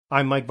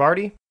I'm Mike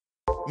Vardy.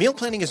 Meal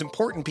planning is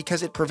important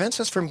because it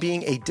prevents us from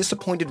being a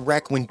disappointed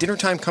wreck when dinner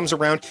time comes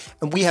around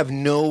and we have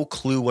no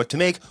clue what to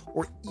make,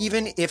 or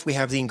even if we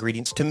have the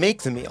ingredients to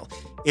make the meal.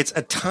 It's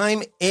a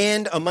time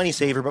and a money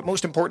saver, but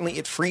most importantly,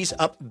 it frees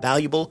up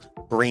valuable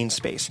brain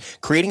space.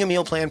 Creating a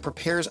meal plan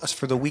prepares us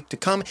for the week to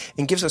come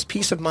and gives us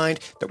peace of mind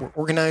that we're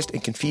organized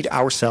and can feed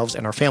ourselves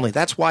and our family.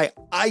 That's why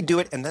I do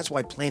it, and that's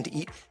why Plan to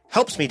Eat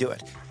helps me do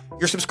it.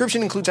 Your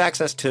subscription includes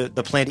access to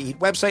the Plan to Eat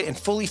website and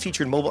fully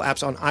featured mobile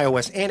apps on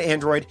iOS and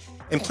Android.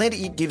 And Plan to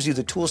Eat gives you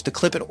the tools to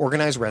clip and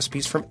organize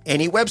recipes from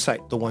any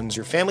website, the ones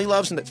your family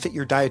loves and that fit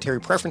your dietary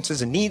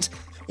preferences and needs.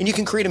 And you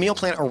can create a meal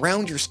plan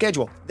around your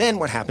schedule. Then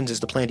what happens is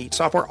the Plan to Eat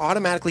software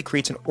automatically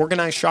creates an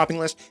organized shopping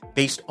list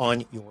based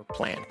on your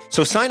plan.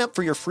 So sign up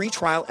for your free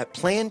trial at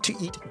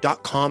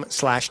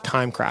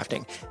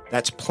plantoeat.com/timecrafting.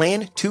 That's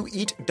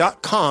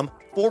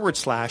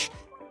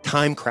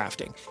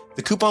plantoeat.com/timecrafting.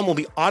 The coupon will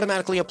be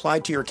automatically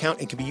applied to your account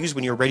and can be used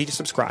when you're ready to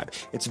subscribe.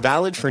 It's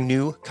valid for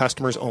new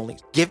customers only.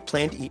 Give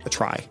Plan to Eat a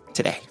try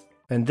today.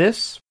 And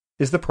this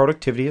is the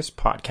Productivityist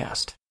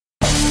Podcast.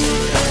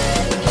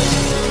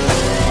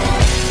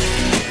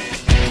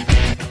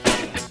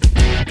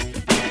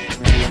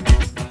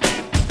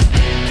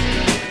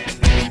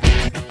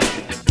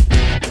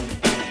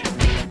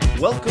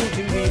 Welcome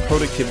to the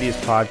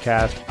Productivityist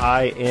Podcast.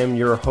 I am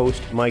your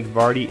host, Mike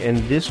Vardy, and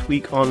this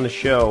week on the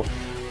show,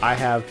 I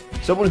have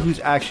someone who's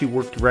actually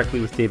worked directly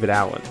with David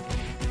Allen.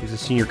 He's a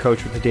senior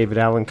coach with the David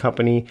Allen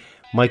Company,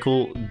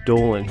 Michael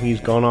Dolan. He's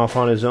gone off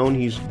on his own.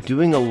 He's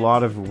doing a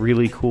lot of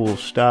really cool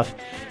stuff.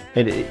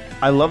 And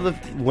I love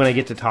when I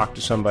get to talk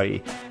to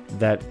somebody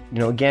that,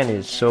 again,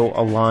 is so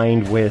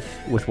aligned with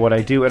what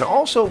I do. And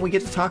also, we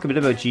get to talk a bit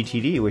about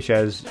GTD, which,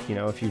 as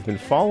if you've been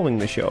following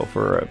the show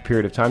for a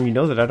period of time, you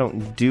know that I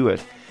don't do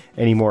it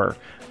anymore.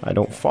 I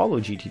don't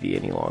follow GTD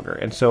any longer.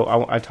 And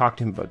so I talked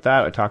to him about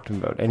that. I talked to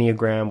him about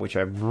Enneagram, which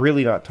I've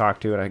really not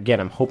talked to. And again,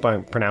 I hope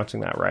I'm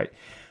pronouncing that right.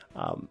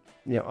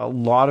 A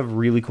lot of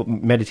really cool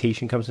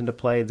meditation comes into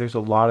play. There's a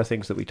lot of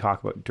things that we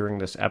talk about during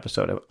this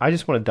episode. I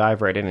just want to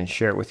dive right in and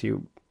share it with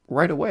you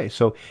right away.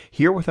 So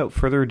here, without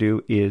further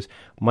ado, is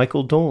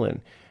Michael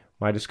Dolan,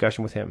 my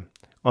discussion with him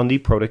on the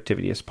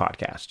Productivityist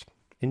Podcast.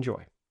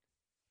 Enjoy.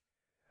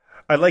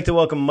 I'd like to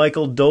welcome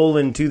Michael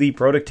Dolan to the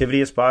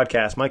Productivityist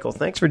Podcast. Michael,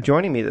 thanks for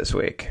joining me this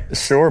week.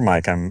 Sure,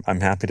 Mike. I'm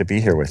happy to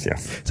be here with you.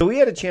 So we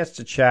had a chance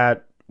to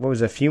chat,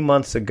 a few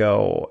months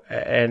ago,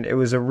 and it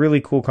was a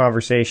really cool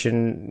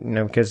conversation,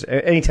 because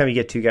anytime you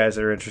get two guys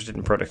that are interested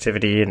in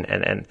productivity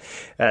and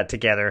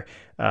together,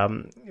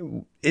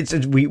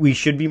 we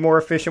should be more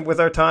efficient with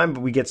our time,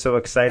 but we get so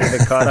excited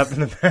and caught up in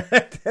the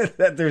fact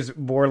that there's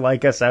more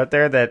like us out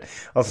there that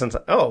all of a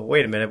sudden, oh,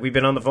 wait a minute, we've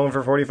been on the phone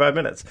for 45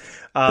 minutes.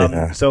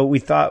 So we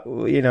thought,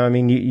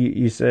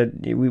 you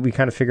said, we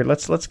kind of figured,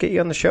 let's get you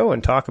on the show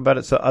and talk about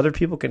it so other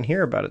people can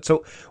hear about it.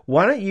 So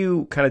why don't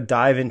you kind of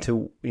dive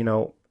into,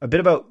 a bit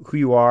about who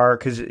you are,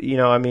 because,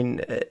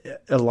 a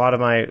lot of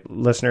my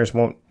listeners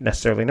won't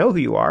necessarily know who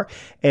you are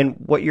and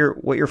what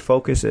your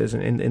focus is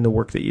in the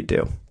work that you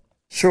do.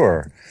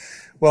 Sure.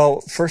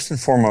 Well, first and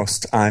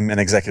foremost, I'm an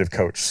executive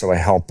coach, so I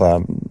help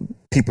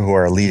people who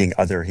are leading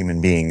other human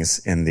beings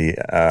in the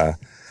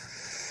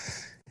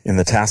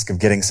task of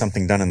getting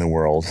something done in the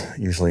world,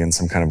 usually in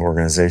some kind of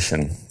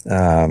organization.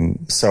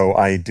 So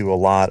I do a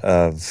lot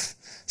of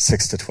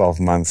 6 to 12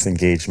 month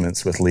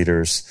engagements with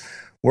leaders,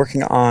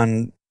 working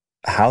on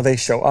how they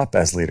show up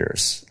as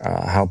leaders,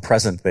 how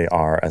present they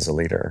are as a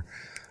leader,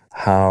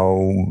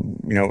 how,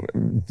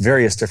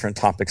 various different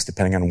topics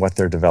depending on what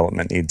their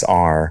development needs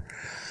are.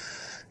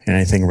 And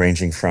anything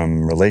ranging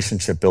from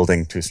relationship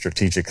building to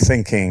strategic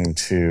thinking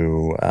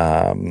to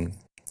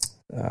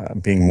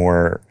being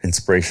more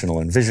inspirational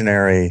and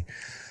visionary.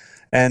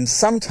 And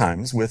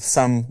sometimes with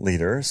some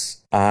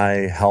leaders,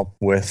 I help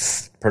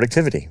with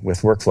productivity, with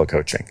workflow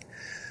coaching.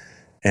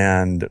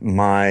 And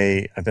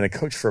I've been a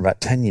coach for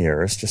about 10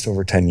 years, just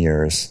over 10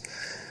 years.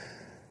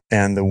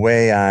 And the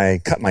way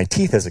I cut my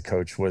teeth as a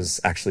coach was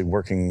actually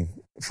working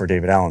for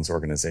David Allen's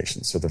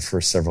organization. So the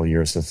first several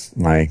years of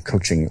my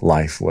coaching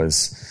life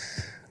was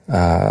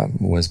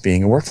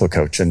being a workflow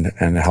coach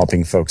and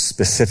helping folks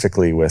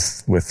specifically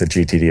with the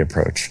GTD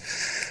approach.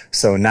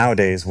 So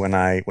nowadays, when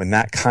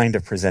that kind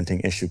of presenting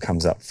issue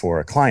comes up for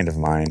a client of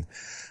mine,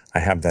 I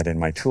have that in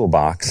my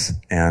toolbox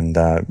and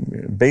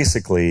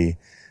basically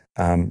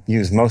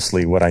use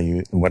mostly what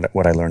I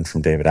learned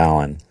from David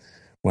Allen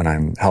when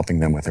I'm helping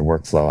them with their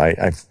workflow.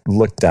 I've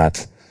looked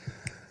at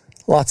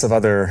lots of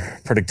other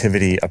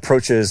productivity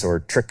approaches or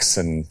tricks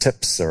and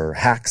tips or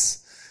hacks,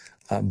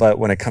 but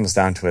when it comes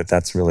down to it,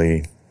 that's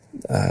really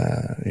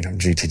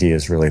GTD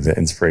is really the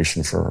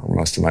inspiration for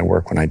most of my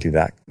work when I do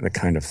the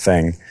kind of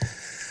thing.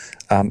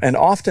 And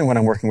often when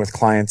I'm working with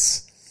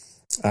clients,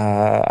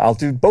 I'll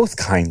do both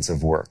kinds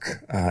of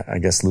work. I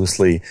guess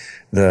loosely,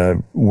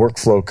 the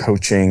workflow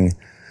coaching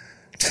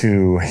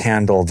to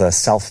handle the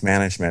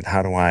self-management.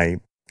 How do I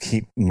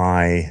keep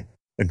my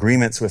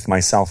agreements with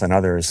myself and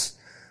others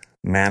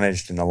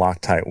managed in a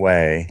Loctite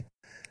way?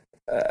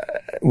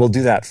 We'll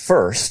do that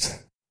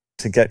first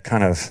to get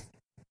kind of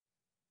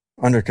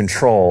under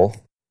control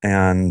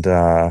and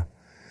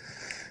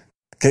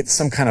get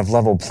some kind of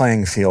level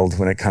playing field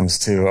when it comes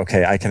to,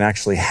 okay, I can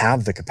actually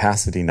have the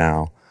capacity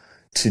now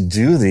to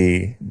do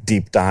the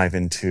deep dive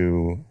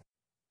into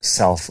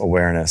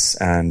self-awareness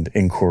and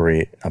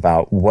inquiry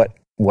about what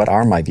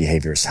are my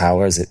behaviors?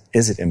 How is it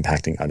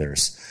impacting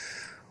others?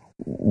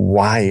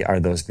 Why are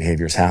those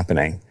behaviors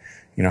happening?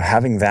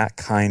 Having that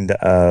kind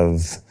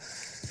of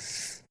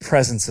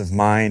presence of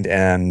mind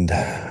and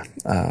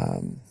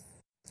kind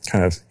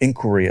of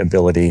inquiry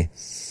ability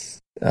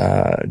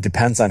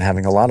depends on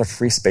having a lot of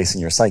free space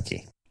in your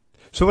psyche.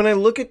 So when I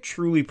look at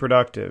truly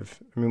productive,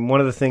 one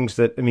of the things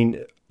that,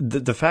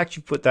 the fact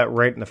you put that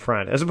right in the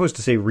front, as opposed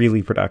to say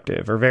really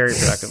productive or very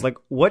productive, like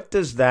what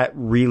does that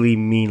really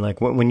mean?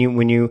 Like when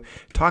you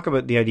talk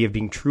about the idea of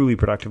being truly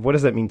productive, what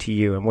does that mean to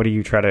you? And what do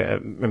you try to,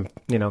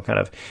 kind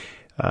of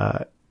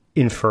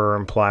infer or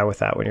imply with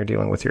that when you're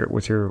dealing with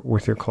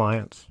your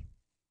clients?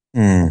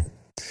 Well,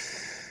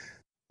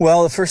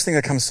 the first thing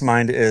that comes to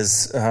mind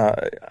is,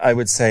 I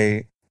would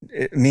say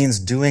it means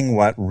doing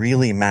what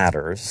really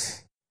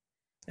matters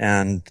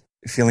and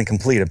feeling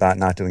complete about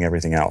not doing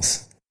everything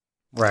else.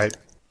 Right.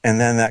 And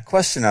then that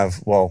question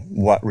of, well,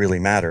 what really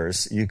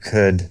matters, you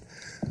could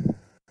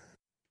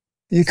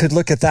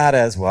look at that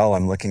as, well,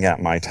 I'm looking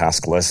at my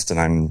task list and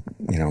I'm,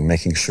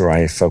 making sure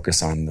I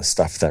focus on the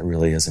stuff that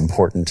really is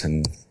important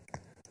and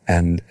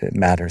it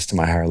matters to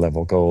my higher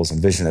level goals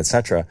and vision,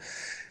 etc.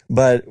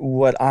 But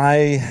what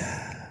I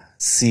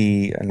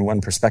see, and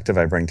one perspective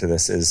I bring to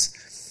this is,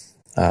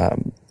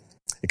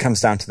 it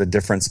comes down to the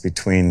difference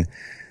between,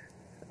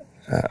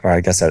 or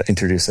I guess I'd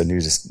introduce a new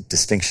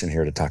distinction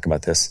here to talk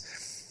about this.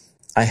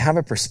 I have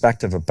a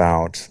perspective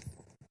about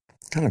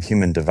kind of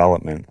human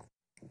development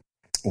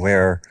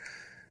where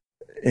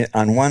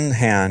on one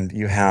hand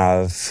you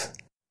have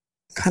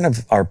kind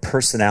of our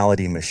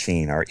personality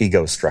machine, our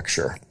ego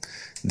structure,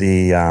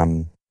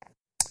 the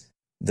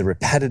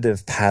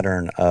repetitive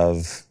pattern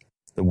of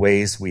the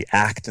ways we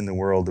act in the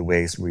world, the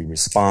ways we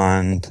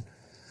respond,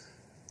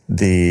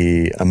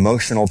 the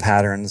emotional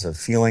patterns of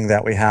feeling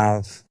that we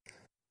have,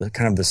 the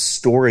kind of the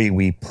story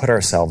we put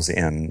ourselves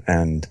in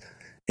and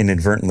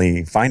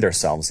inadvertently find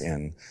ourselves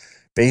in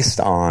based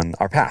on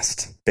our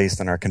past,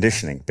 based on our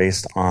conditioning,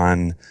 based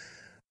on,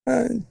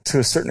 to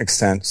a certain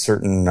extent,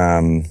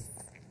 certain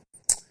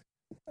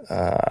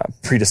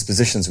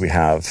predispositions we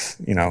have.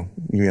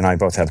 You and I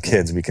both have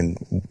kids.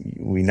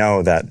 We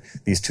know that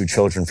these two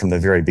children from the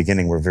very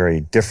beginning were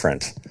very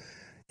different,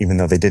 even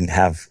though they didn't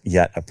have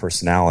yet a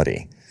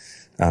personality.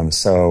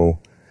 So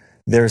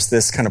there's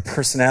this kind of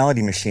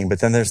personality machine, but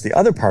then there's the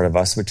other part of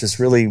us, which is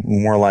really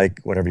more like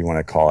whatever you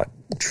want to call it,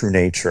 true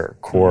nature,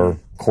 core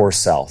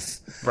self,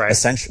 right.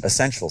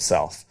 essential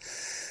self.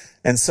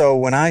 And so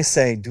when I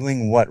say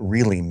doing what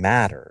really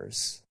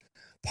matters,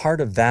 part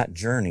of that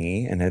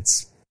journey, and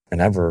it's an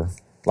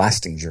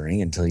everlasting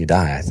journey until you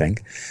die, I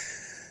think,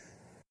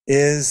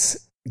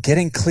 is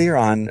getting clear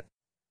on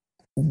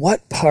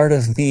what part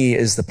of me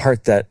is the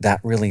part that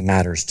really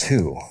matters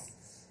to.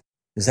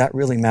 Does that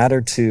really matter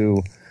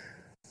to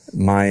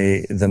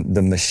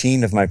the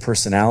machine of my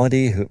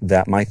personality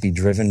that might be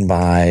driven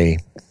by,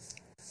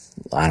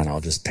 I don't know,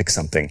 I'll just pick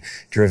something,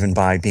 driven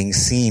by being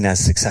seen as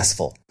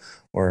successful,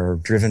 or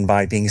driven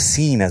by being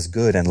seen as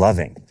good and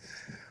loving,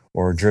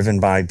 or driven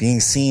by being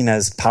seen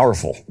as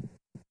powerful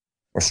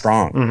or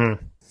strong?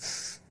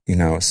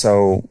 Mm-hmm.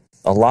 So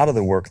a lot of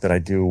the work that I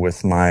do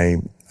with my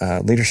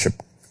leadership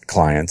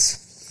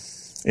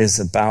clients is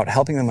about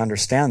helping them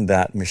understand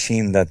that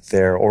machine that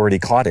they're already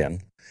caught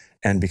in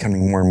and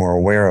becoming more and more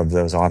aware of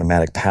those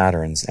automatic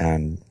patterns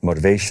and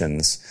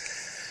motivations.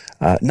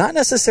 Not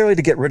necessarily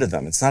to get rid of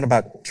them. It's not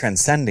about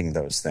transcending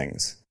those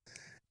things,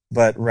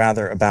 but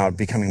rather about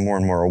becoming more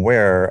and more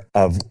aware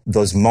of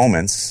those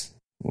moments,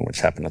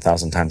 which happen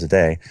 1,000 times a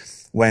day,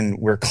 when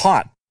we're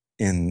caught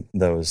in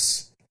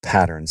those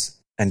patterns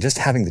and just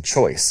having the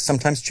choice.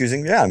 Sometimes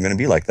choosing, I'm going to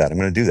be like that, I'm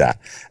going to do that,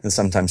 and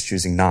sometimes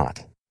choosing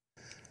not.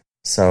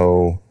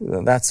 So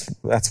that's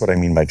what I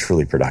mean by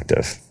truly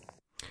productive.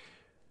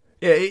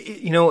 Yeah,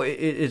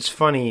 it's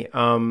funny.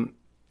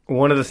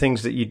 One of the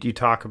things that you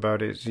talk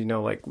about is,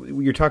 like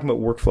you're talking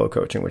about workflow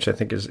coaching, which I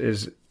think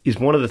is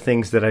one of the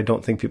things that I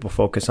don't think people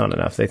focus on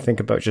enough. They think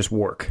about just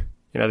work.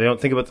 They don't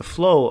think about the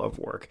flow of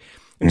work.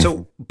 And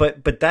so,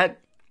 but that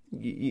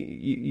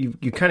you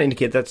kind of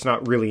indicate that's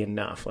not really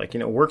enough. Like,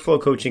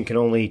 workflow coaching can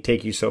only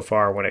take you so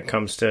far when it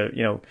comes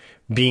to,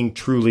 being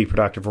truly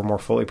productive or more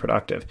fully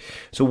productive.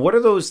 So what are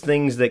those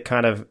things that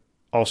kind of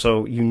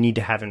also you need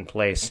to have in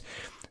place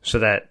so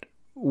that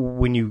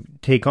when you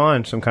take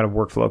on some kind of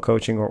workflow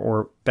coaching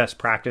or best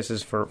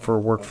practices for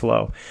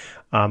workflow,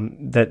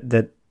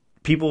 that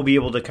people will be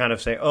able to kind of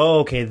say, oh,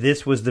 okay,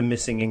 this was the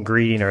missing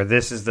ingredient, or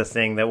this is the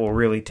thing that will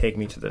really take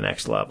me to the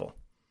next level?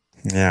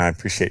 Yeah, I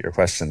appreciate your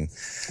question.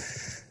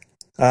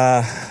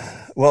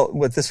 Well,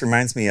 what this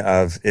reminds me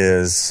of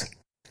is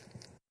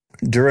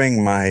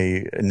during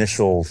my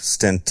initial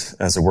stint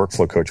as a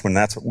workflow coach, when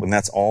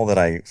that's all that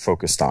I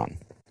focused on,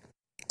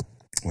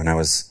 when I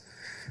was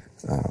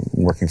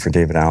working for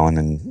David Allen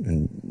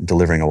and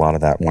delivering a lot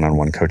of that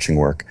one-on-one coaching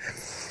work,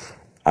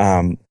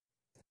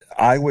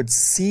 I would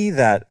see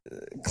that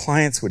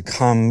clients would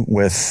come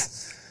with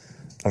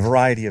a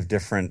variety of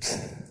different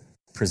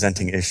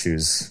presenting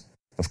issues,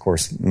 of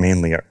course,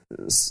 mainly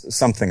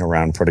something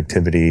around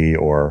productivity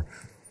or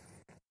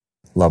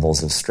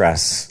levels of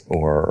stress,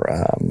 or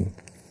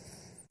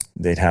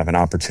they'd have an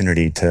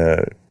opportunity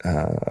to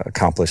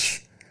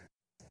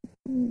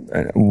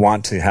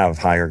want to have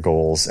higher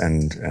goals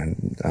and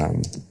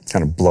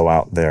kind of blow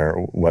out their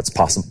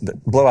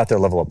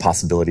level of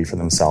possibility for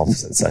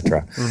themselves,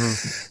 etc. Mm-hmm.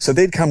 So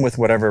they'd come with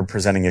whatever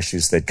presenting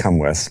issues they'd come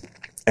with,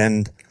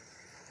 and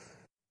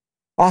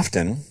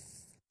often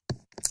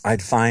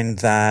I'd find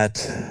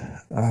that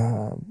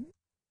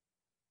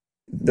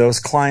those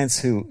clients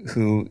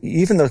who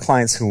even the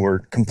clients who were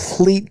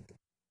complete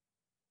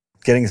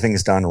getting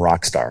things done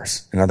rock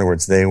stars, in other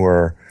words, they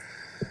were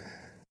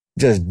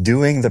just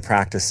doing the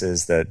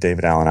practices that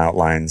David Allen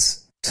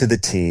outlines to the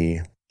T,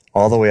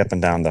 all the way up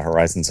and down the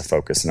horizons of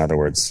focus. In other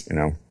words,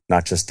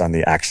 not just on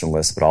the action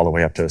list, but all the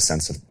way up to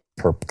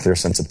a clear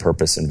sense of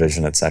purpose and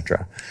vision,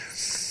 etc.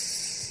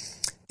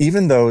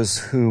 Even those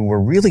who were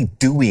really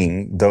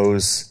doing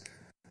those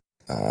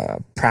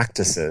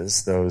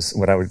practices,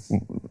 what I would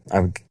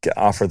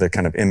offer the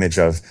kind of image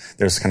of,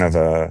 there's kind of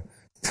a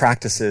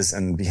practices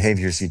and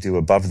behaviors you do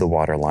above the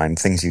waterline,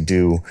 things you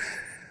do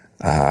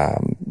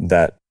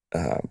that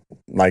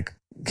like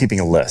keeping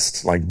a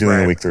list, like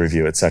doing a weekly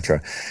review,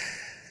 etc.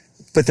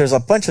 But there's a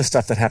bunch of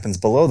stuff that happens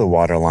below the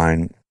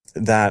waterline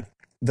that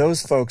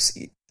those folks,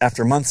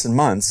 after months and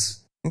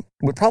months,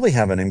 would probably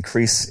have an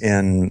increase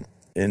in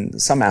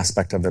some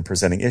aspect of their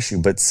presenting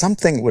issue, but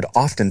something would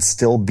often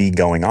still be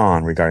going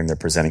on regarding their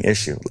presenting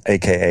issue,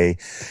 aka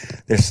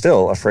they're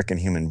still a frickin'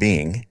 human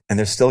being, and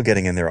they're still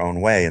getting in their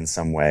own way in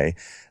some way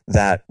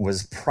that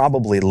was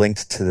probably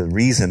linked to the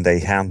reason they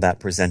had that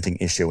presenting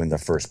issue in the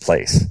first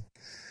place.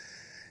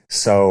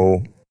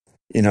 So,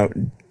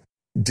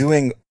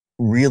 doing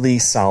really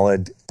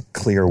solid,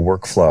 clear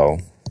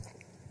workflow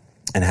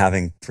and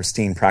having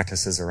pristine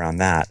practices around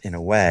that, in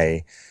a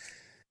way,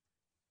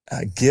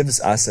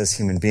 gives us as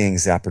human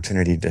beings the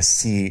opportunity to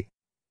see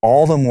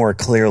all the more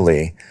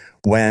clearly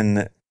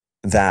when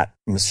that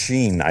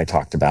machine I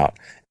talked about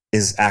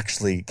is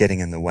actually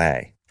getting in the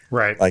way.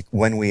 Right. Like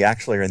when we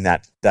actually are in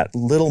that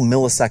little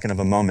millisecond of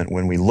a moment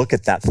when we look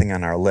at that thing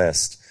on our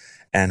list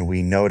and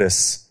we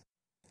notice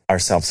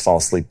ourselves fall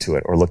asleep to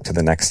it or look to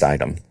the next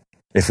item,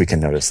 if we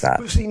can notice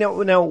that. See,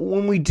 now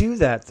when we do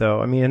that,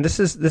 though, I mean, and this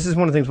is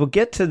one of the things, we'll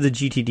get to the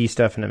GTD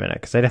stuff in a minute,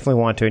 because I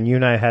definitely want to, and you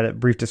and I had a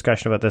brief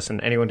discussion about this,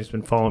 and anyone who's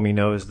been following me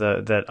knows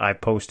that I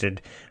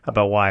posted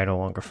about why I no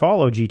longer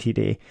follow GTD,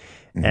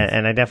 mm-hmm.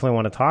 and I definitely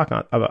want to talk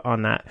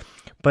on that.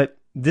 But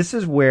this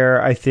is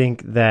where I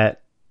think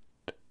that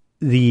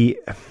the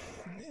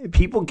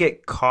people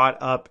get caught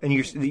up, and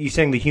you're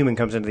saying the human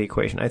comes into the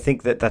equation. I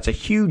think that's a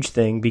huge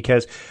thing,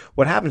 because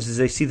what happens is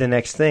they see the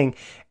next thing,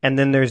 and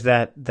then there's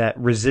that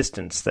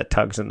resistance that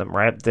tugs in them,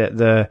 right?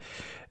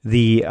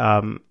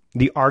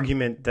 The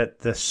argument that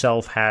the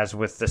self has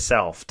with the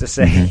self to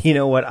say, mm-hmm. you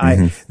know what,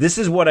 this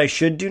is what I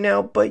should do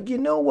now, but you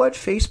know what,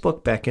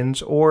 Facebook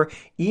beckons, or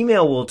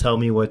email will tell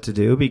me what to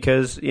do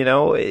because,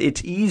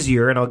 it's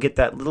easier, and I'll get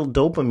that little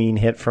dopamine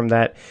hit from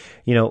that,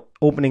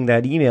 opening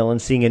that email and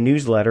seeing a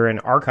newsletter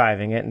and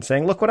archiving it and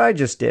saying, look what I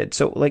just did.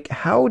 So,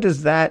 how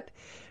does that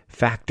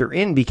factor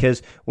in?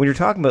 Because when you're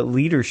talking about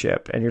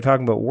leadership and you're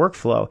talking about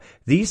workflow,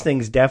 these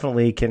things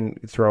definitely can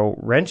throw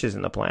wrenches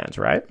in the plans,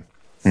 right?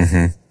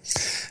 Mm-hmm.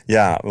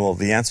 Yeah. Well,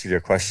 the answer to your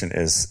question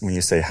is, when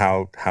you say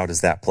how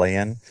does that play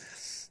in,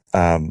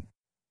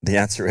 the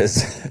answer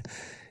is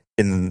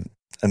in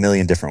a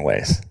million different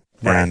ways,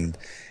 right. And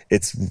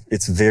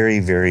it's very,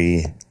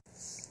 very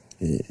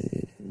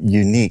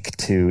unique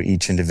to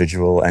each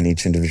individual and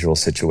each individual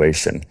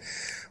situation.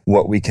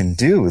 What we can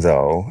do,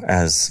 though,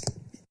 as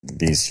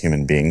these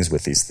human beings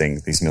with these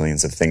things, these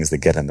millions of things that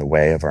get in the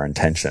way of our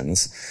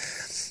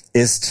intentions,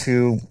 is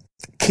to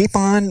keep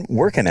on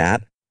working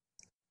at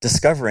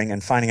discovering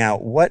and finding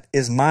out what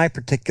is my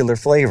particular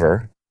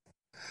flavor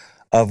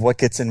of what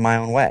gets in my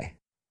own way.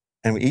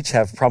 And we each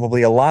have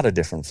probably a lot of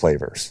different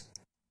flavors.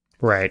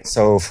 Right.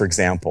 So, for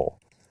example,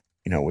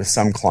 with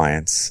some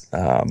clients,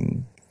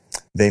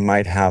 they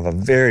might have a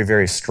very,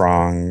 very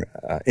strong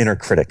inner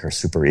critic or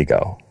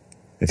superego,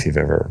 if you've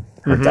ever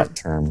heard mm-hmm. that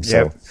term. So,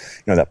 yep.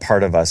 That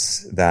part of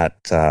us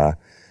that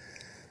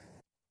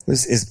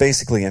is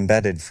basically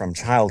embedded from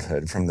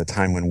childhood, from the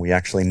time when we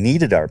actually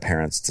needed our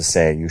parents to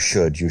say, you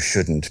should, you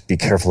shouldn't, be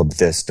careful of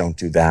this, don't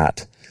do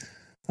that.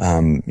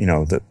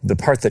 The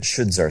part that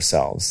shoulds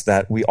ourselves,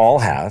 that we all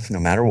have, no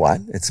matter what.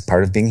 It's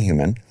part of being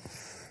human.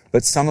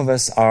 But some of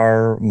us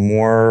are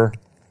more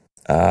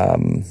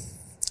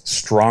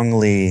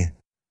strongly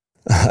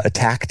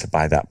attacked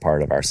by that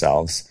part of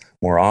ourselves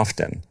more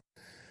often.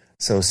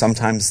 So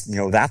sometimes,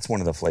 that's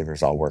one of the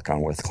flavors I'll work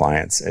on with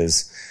clients,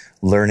 is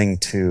learning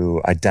to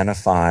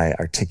identify,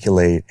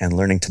 articulate, and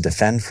learning to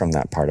defend from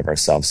that part of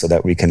ourselves so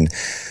that we can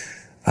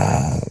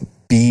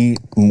be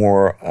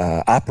more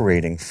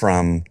operating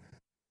from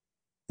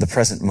the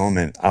present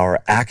moment,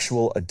 our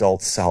actual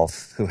adult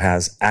self who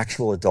has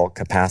actual adult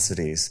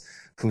capacities,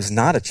 who's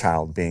not a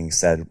child being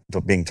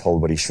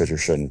told what he should or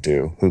shouldn't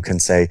do, who can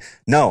say,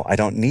 no, I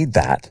don't need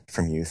that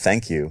from you.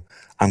 Thank you.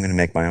 I'm going to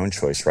make my own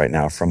choice right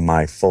now from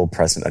my full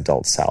present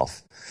adult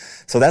self.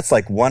 So that's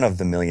like one of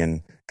the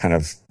million kind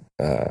of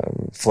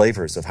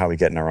flavors of how we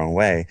get in our own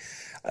way.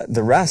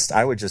 The rest,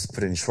 I would just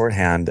put in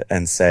shorthand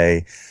and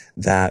say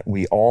that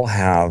we all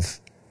have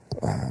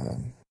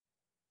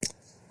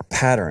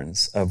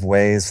patterns of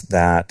ways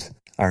that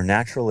our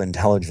natural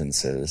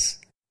intelligences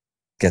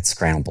get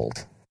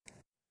scrambled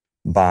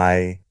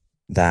by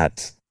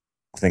that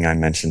thing I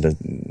mentioned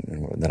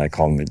that I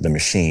call the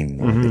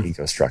machine, or the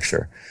ego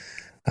structure.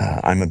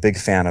 I'm a big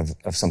fan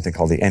of something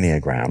called the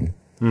Enneagram.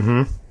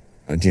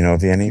 Do you know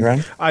of the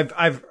Enneagram?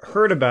 I've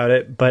heard about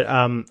it, but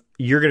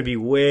you're going to be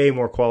way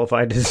more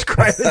qualified to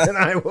describe it than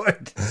I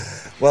would.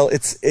 Well,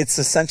 it's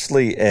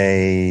essentially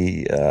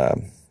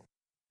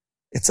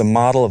it's a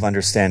model of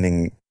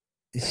understanding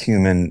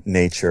human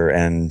nature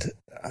and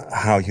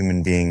how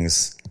human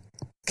beings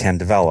can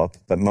develop,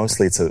 but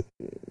mostly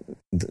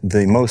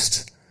the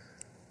most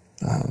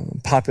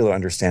popular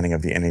understanding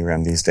of the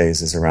Enneagram these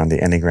days is around the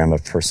Enneagram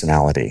of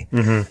personality.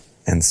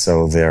 And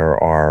so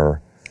there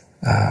are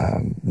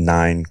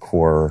 9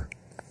 core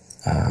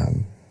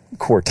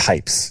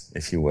types,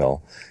 if you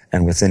will.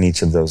 And within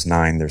each of those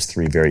 9, there's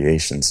 3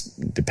 variations,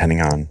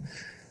 depending on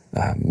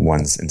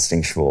one's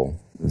instinctual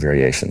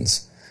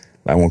variations.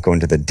 I won't go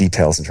into the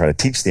details and try to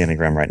teach the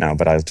Enneagram right now,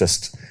 but I'll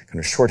just kind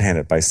of shorthand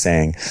it by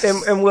saying...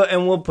 And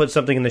we'll put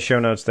something in the show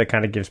notes that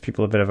kind of gives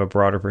people a bit of a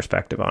broader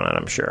perspective on it,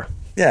 I'm sure.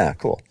 Yeah,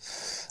 cool.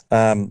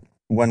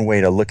 One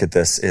way to look at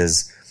this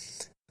is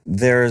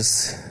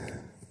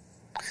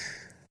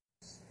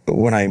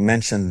when I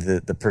mentioned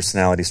the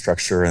personality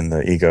structure and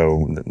the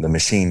ego, the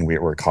machine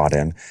we're caught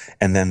in,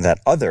 and then that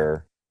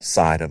other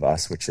side of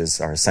us, which is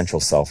our essential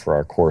self or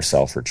our core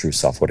self or true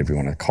self, whatever you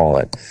want to call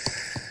it.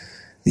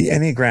 The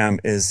Enneagram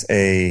is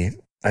I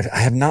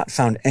have not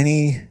found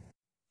any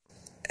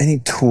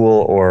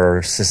tool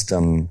or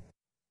system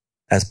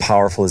as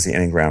powerful as the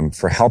Enneagram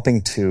for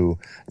helping to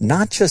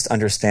not just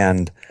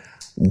understand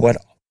what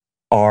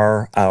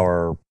are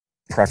our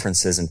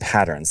preferences and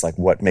patterns, like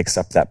what makes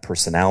up that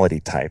personality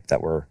type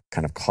that we're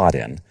kind of caught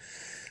in,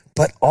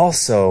 but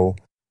also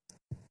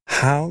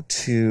how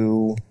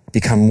to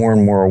become more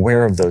and more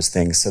aware of those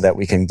things so that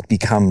we can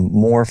become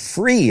more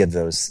free of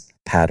those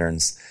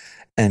patterns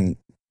and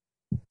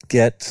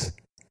get,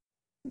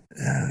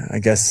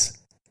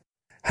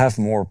 have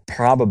more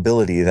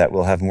probability that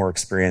we'll have more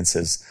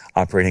experiences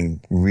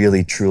operating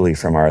really truly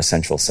from our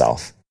essential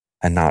self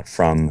and not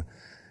from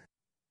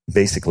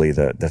basically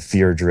the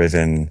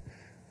fear-driven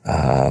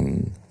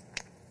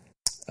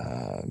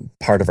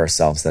part of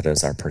ourselves that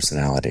is our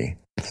personality.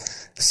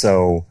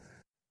 So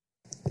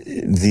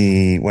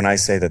when I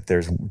say that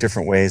there's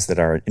different ways that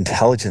our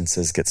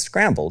intelligences get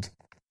scrambled,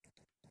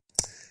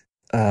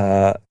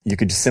 you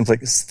could just simply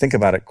think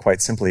about it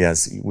quite simply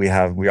as we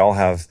all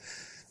have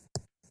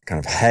kind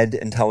of head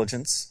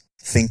intelligence,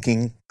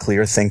 thinking,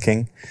 clear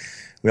thinking.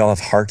 We all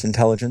have heart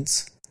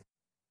intelligence,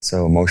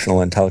 so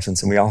emotional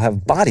intelligence, and we all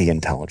have body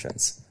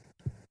intelligence.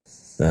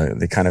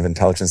 The kind of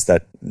intelligence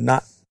that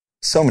not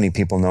so many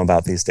people know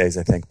about these days,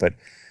 I think, but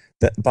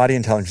that body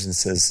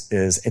intelligence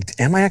is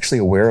am I actually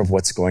aware of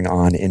what's going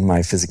on in my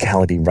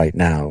physicality right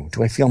now?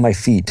 Do I feel my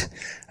feet?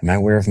 Am I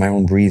aware of my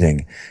own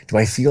breathing? Do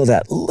I feel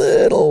that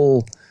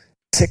little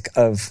tick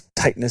of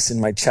tightness in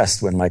my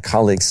chest when my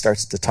colleague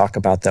starts to talk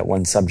about that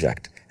one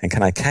subject? And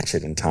can I catch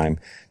it in time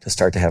to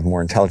start to have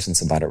more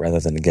intelligence about it rather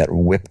than to get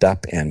whipped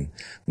up in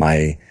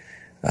my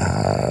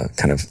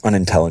kind of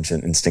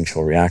unintelligent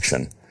instinctual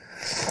reaction?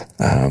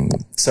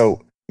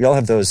 So we all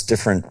have those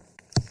different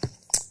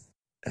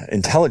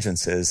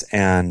intelligences,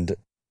 and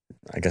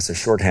I guess a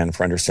shorthand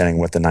for understanding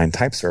what the 9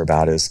 types are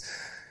about is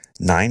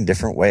 9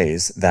 different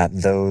ways that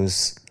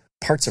those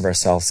parts of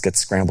ourselves get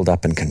scrambled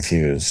up and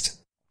confused.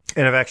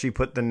 And I've actually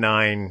put the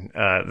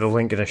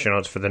link in the show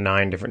notes for the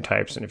 9 different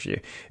types, and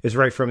it's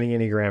right from the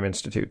Enneagram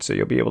Institute, so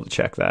you'll be able to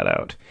check that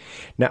out.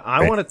 Now,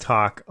 I want to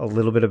talk a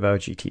little bit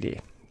about GTD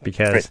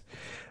because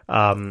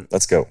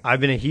let's go. I've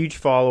been a huge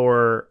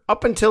follower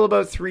up until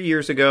about 3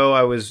 years ago.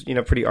 I was,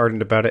 pretty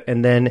ardent about it,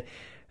 and then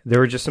there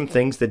were just some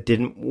things that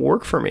didn't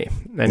work for me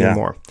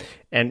anymore. Yeah.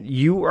 And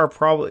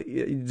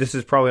this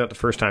is probably not the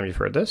first time you've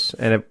heard this,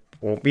 and it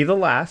won't be the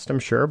last, I'm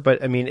sure.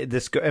 But I mean,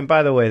 and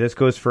by the way, this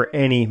goes for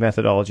any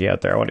methodology out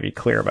there. I want to be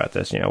clear about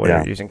this. Whether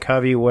you're using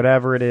Covey,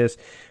 whatever it is,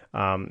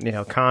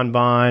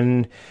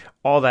 Kanban,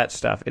 all that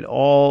stuff. It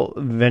all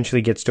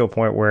eventually gets to a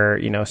point where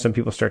some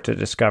people start to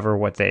discover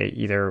what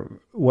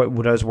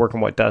does work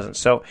and what doesn't.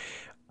 So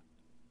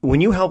when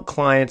you help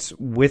clients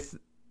with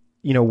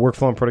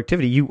workflow and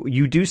productivity,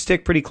 you do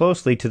stick pretty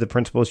closely to the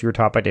principles you were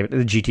taught by David, the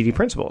GTD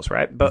principles,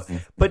 right? But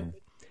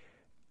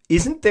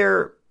isn't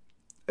there,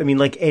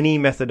 like any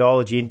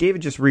methodology, and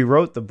David just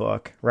rewrote the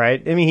book,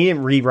 right? He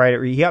didn't rewrite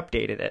it, he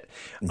updated it.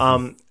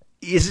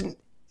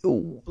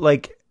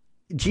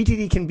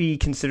 GTD can be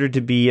considered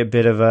to be a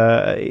bit of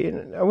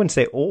I wouldn't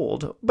say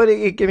old, but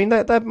I mean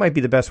that might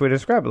be the best way to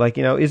describe it. Like,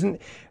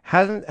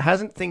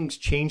 hasn't things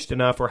changed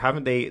enough, or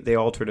haven't they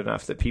altered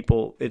enough that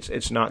people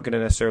it's not going to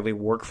necessarily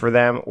work for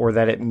them, or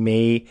that it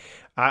may.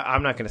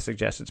 I'm not going to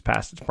suggest it's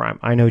past its prime.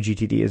 I know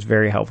GTD is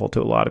very helpful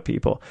to a lot of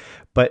people,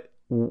 but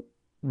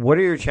what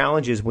are your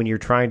challenges when you're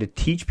trying to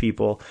teach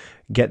people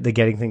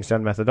getting things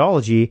done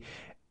methodology,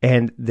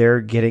 and they're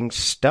getting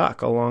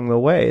stuck along the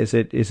way? Is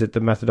it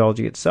the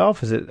methodology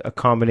itself? Is it a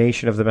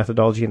combination of the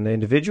methodology and the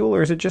individual,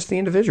 or is it just the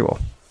individual?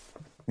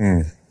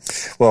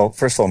 Well,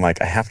 first of all,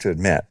 Mike, I have to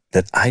admit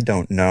that I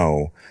don't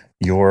know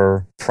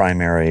your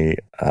primary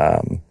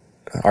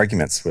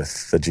arguments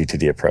with the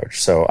GTD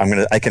approach. So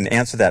I can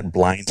answer that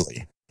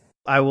blindly.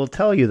 I will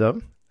tell you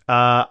them.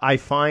 I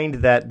find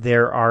that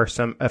there are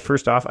some,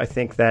 first off, I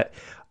think that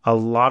a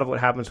lot of what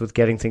happens with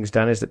getting things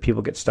done is that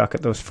people get stuck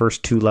at those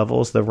first two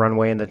levels, the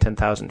runway and the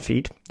 10,000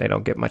 feet. They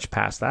don't get much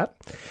past that.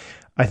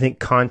 I think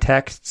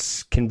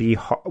contexts can be,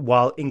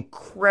 while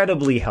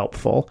incredibly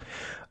helpful,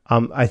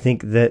 I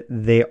think that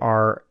they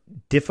are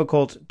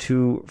difficult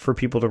for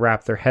people to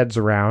wrap their heads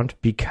around,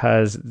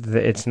 because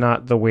it's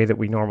not the way that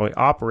we normally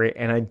operate.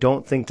 And I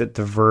don't think that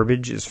the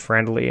verbiage is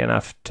friendly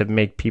enough to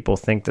make people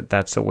think that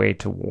that's a way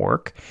to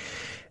work.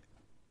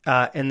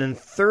 And then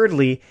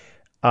thirdly,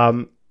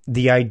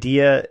 the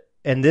idea,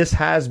 and this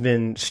has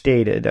been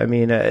stated, I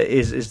mean,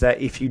 is that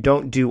if you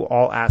don't do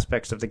all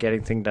aspects of the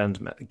getting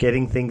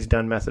things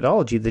done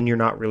methodology, then you're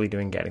not really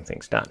doing getting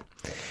things done.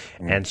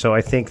 And so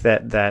I think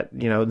that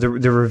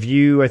the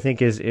review, I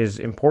think, is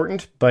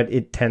important, but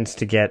it tends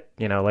to get,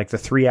 like the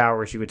 3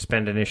 hours you would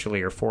spend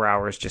initially, or 4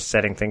 hours just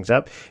setting things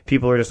up.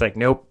 People are just like,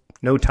 nope,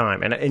 no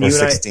time. And or you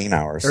 16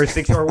 hours. Or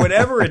 16, or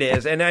whatever it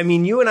is. And I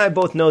mean, you and I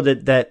both know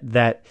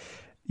that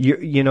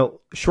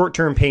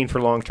short-term pain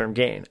for long-term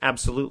gain.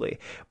 Absolutely.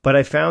 But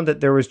I found that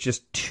there was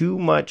just too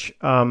much,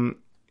 I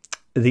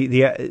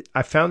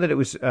found that it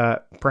was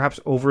perhaps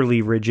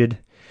overly rigid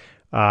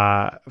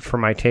for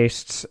my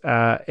tastes,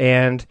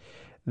 and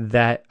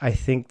that I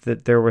think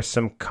that there was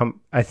some,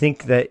 I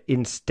think that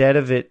instead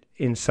of it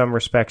in some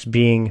respects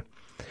being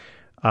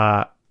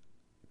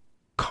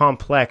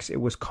complex,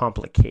 it was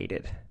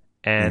complicated.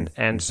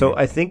 And so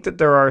I think that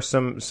there are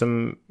some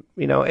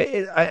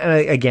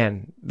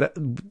again,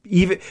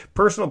 even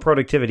personal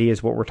productivity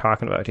is what we're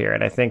talking about here.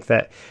 And I think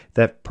that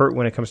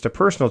when it comes to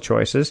personal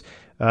choices,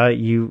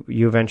 you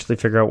eventually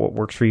figure out what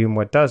works for you and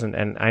what doesn't.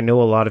 And I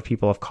know a lot of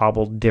people have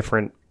cobbled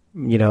different,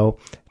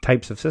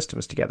 types of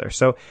systems together.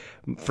 So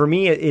for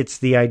me, it's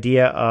the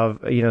idea of,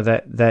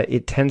 that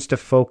it tends to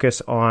focus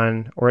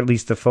on, or at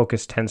least the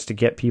focus tends to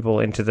get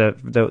people into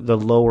the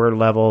lower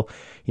level.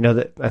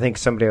 That I think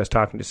somebody I was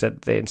talking to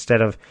said they,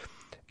 instead of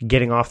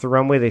getting off the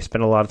runway, they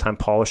spend a lot of time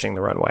polishing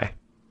the runway,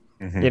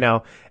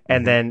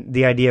 and then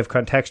the idea of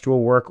contextual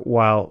work,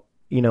 while,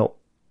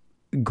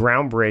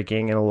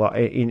 groundbreaking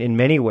in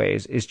many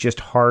ways, is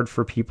just hard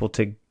for people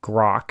to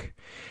grok.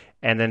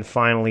 And then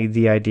finally,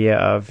 the idea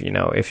of,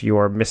 if you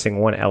are missing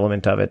one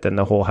element of it, then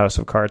the whole house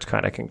of cards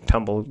kind of can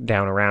tumble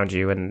down around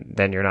you, and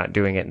then you're not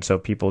doing it. And so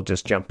people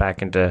just jump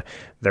back into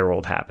their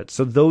old habits.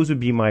 So those would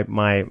be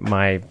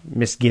my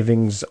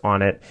misgivings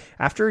on it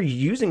after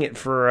using it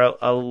for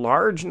a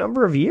large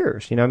number of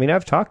years.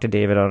 I've talked to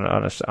David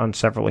on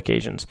several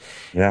occasions.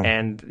 Yeah.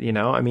 And,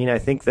 I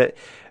think that,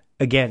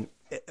 again,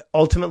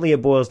 ultimately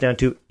it boils down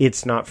to,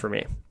 it's not for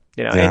me.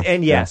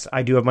 And yes,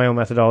 I do have my own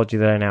methodology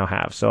that I now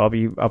have. So I'll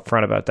be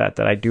upfront about that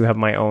I do have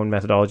my own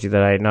methodology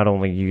that I not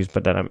only use,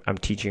 but that I'm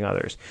teaching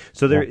others.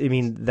 So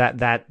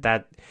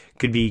that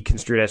could be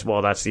construed as,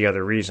 well, that's the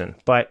other reason.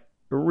 But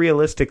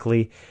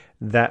realistically,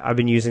 that I've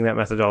been using that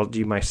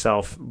methodology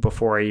myself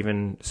before I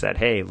even said,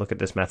 hey, look at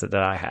this method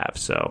that I have.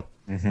 So,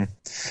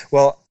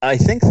 Well, I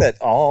think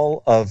that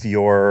all of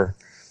your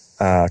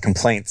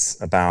complaints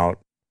about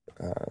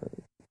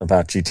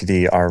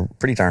GTD are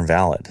pretty darn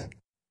valid.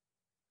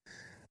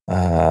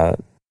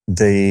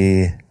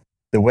 The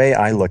way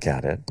I look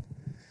at it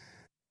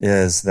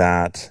is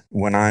that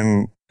when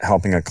I'm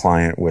helping a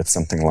client with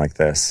something like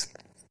this,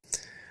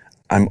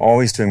 I'm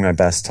always doing my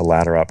best to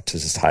ladder up to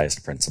just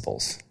highest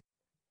principles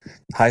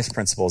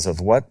of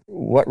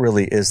what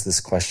really is this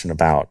question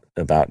about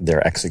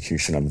their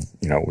execution of,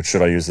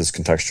 should I use this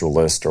contextual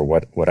list or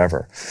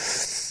whatever.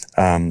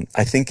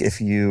 I think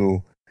if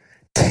you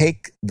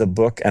take the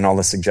book and all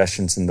the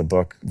suggestions in the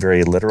book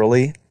very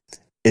literally,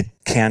 it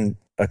can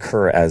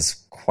occur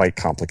as quite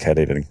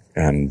complicated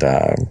and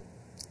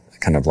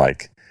kind of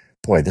like,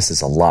 boy, this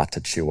is a lot to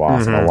chew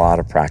off and a lot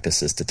of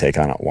practices to take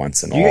on at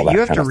once, and all that. You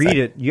have kind to of read thing.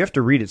 it. You have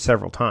to read it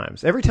several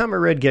times. Every time I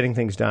read Getting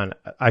Things Done,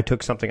 I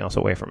took something else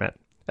away from it.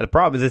 And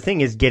the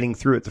thing is, getting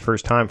through it the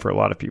first time for a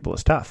lot of people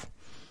is tough.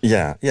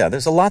 Yeah,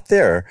 there's a lot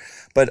there,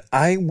 but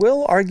I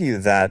will argue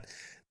that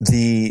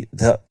the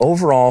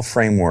overall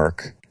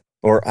framework,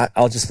 or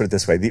I'll just put it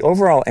this way, the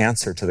overall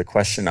answer to the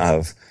question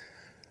of,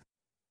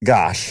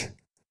 gosh,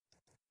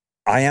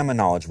 I am a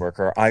knowledge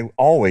worker. I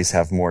always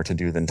have more to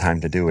do than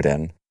time to do it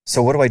in.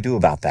 So what do I do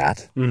about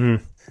that?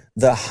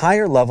 The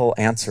higher level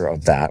answer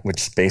of that,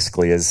 which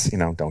basically is,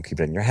 don't keep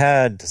it in your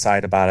head,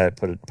 decide about it,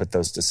 put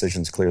those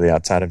decisions clearly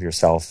outside of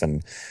yourself,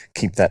 and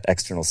keep that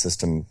external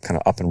system kind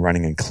of up and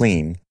running and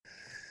clean,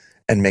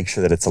 and make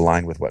sure that it's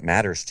aligned with what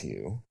matters to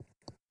you.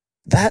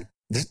 That,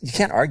 you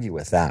can't argue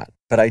with that.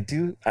 But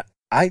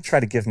I try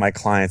to give my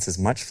clients as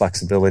much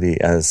flexibility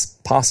as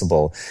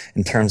possible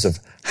in terms of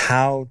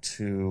how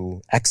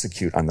to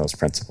execute on those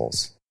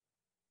principles.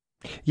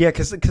 Yeah,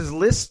 because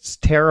lists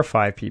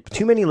terrify people.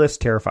 Too many lists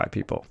terrify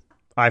people.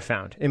 I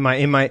found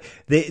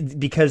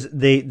because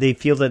they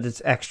feel that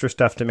it's extra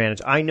stuff to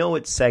manage. I know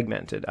it's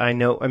segmented.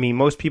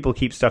 Most people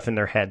keep stuff in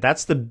their head.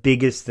 That's the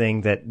biggest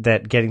thing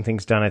that getting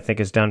things done, I think,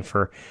 has done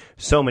for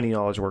so many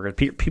knowledge workers,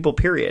 people,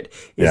 period,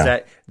 is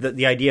that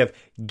the idea of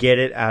get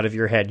it out of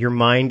your head. Your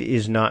mind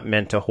is not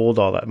meant to hold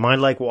all that.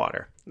 Mind like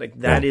water. Like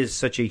that is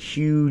such a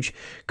huge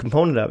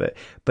component of it.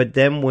 But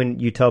then when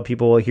you tell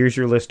people, well, here's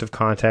your list of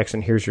contacts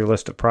and here's your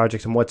list of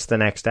projects and what's the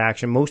next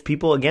action, most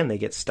people, again, they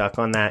get stuck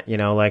on that,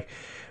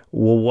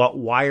 well,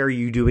 why are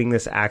you doing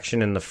this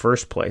action in the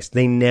first place?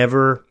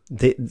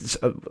 It's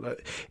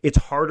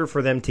harder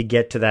for them to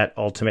get to that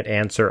ultimate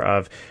answer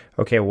of,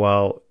 okay,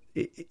 well,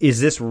 is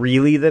this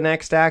really the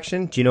next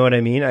action? Do you know what I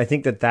mean? I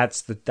think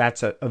that's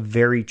a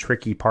very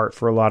tricky part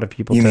for a lot of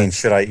people. You mean,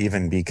 should I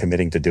even be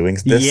committing to doing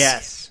this?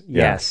 Yes.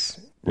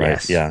 Right.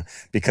 Yes. Yeah.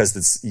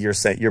 Because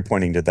you're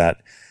pointing to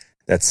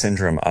that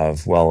syndrome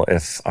of, well,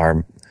 if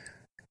our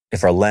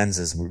lens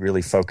is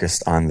really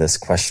focused on this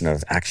question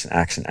of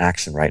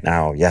action right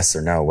now, yes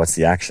or no, what's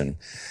the action,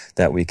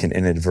 that we can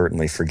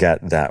inadvertently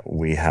forget that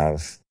we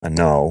have a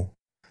no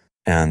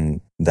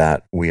and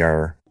that we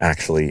are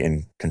actually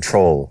in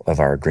control of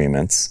our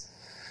agreements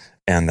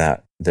and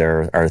that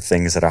there are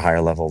things at a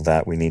higher level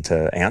that we need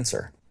to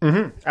answer.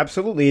 Mm-hmm.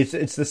 Absolutely.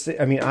 It's this.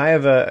 I mean, I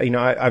have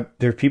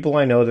there are people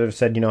I know that have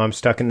said, I'm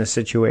stuck in this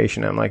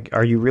situation. I'm like,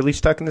 are you really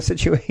stuck in the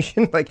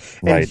situation?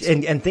 Right.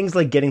 And things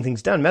like getting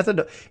things done.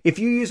 If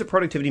you use a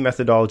productivity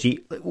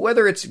methodology,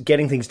 whether it's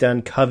getting things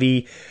done,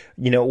 Covey,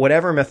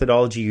 whatever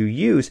methodology you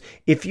use,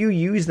 if you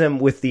use them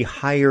with the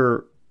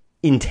higher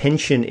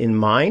intention in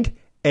mind,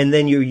 and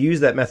then you use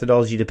that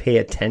methodology to pay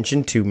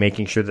attention to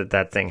making sure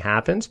that thing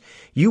happens,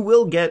 you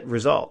will get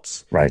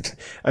results. Right.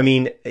 I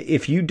mean,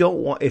 if you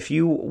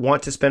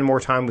want to spend more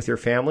time with your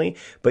family,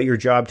 but your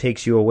job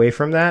takes you away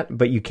from that,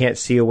 but you can't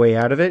see a way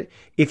out of it,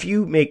 if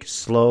you make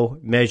slow,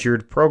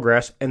 measured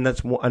progress, and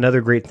that's another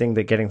great thing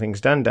that getting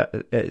things done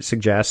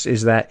suggests,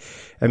 is that,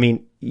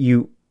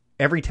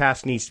 every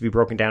task needs to be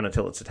broken down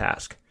until it's a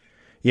task,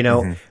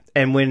 Mm-hmm.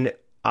 And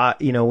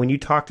when you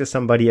talk to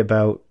somebody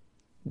about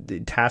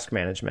the task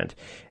management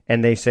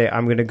and they say,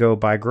 I'm going to go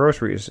buy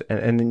groceries,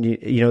 and then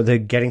the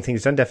getting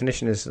things done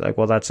definition is like,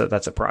 well, that's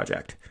a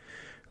project.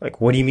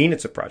 Like, what do you mean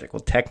it's a project? Well,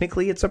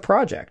 technically it's a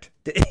project.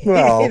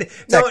 Well,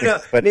 no,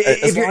 but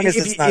as long as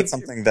it's not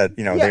something that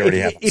they already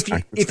have.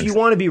 If you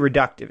want to be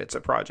reductive, it's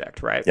a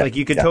project, right? Yeah, like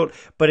you could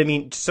but I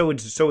mean, so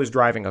is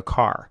driving a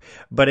car.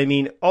 But I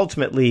mean,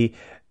 ultimately,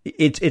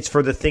 it's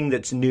for the thing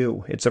that's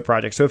new. It's a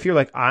project. So if you're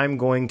like, I'm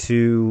going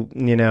to,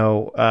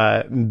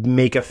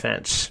 make a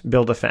fence,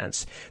 build a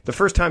fence. The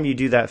first time you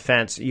do that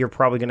fence, you're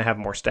probably going to have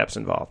more steps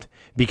involved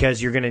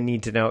because you're going to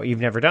need to know you've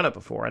never done it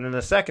before. And then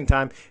the second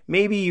time,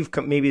 maybe you've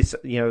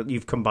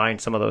combined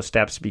some of those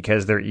steps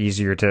because they're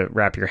easier to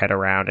wrap your head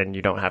around and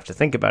you don't have to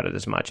think about it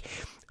as much.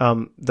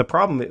 The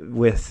problem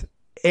with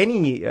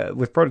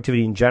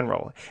productivity in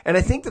general, and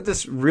I think that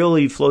this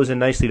really flows in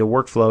nicely to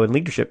workflow and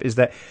leadership, is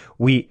that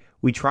we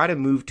try to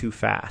move too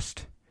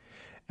fast,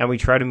 and we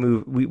try to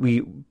move.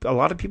 A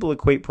lot of people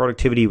equate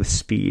productivity with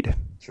speed,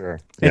 sure,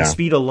 and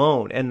speed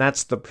alone, and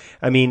that's the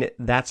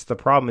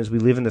problem. Is we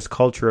live in this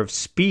culture of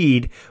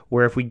speed,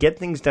 where if we get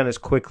things done as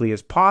quickly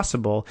as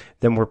possible,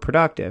 then we're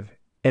productive,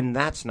 and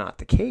that's not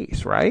the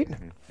case, right?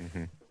 Mm-hmm.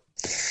 Mm-hmm.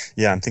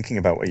 Yeah, I'm thinking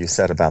about what you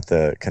said about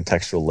the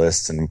contextual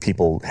lists and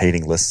people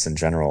hating lists in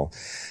general,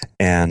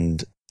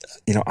 and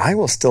I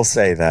will still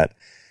say that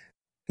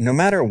no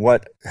matter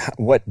what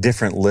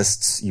different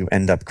lists you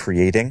end up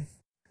creating,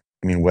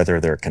 I mean,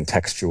 whether they're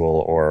contextual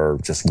or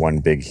just one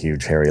big,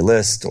 huge, hairy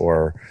list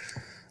or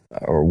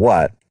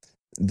what,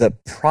 the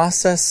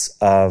process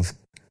of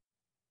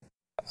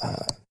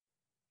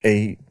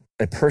a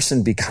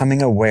person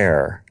becoming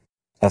aware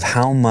of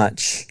how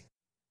much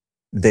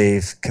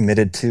they've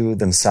committed to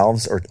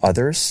themselves or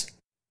others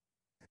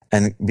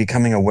and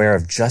becoming aware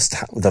of just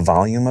the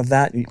volume of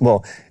that.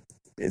 Well,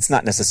 it's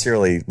not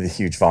necessarily the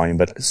huge volume,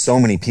 but so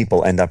many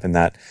people end up in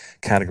that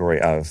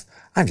category of,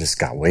 I've just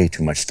got way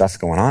too much stuff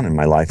going on in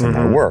my life and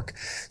my work.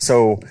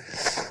 So,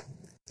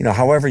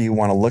 however you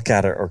want to look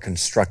at it or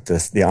construct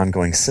the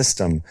ongoing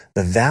system,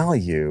 the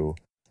value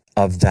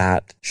of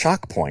that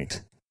shock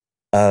point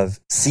of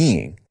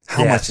seeing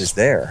how much is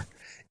there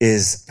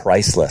is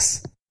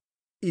priceless.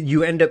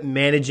 You end up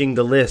managing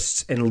the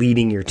lists and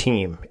leading your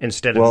team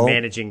instead of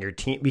managing your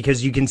team,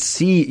 because you can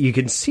see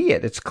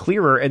it. It's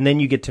clearer, and then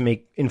you get to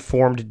make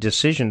informed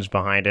decisions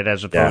behind it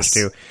as opposed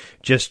to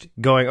just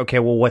going, okay,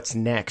 well, what's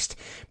next?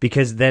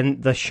 Because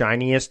then the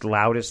shiniest,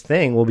 loudest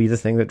thing will be the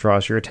thing that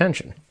draws your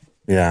attention.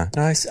 Yeah,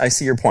 no, I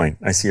see your point.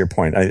 I see your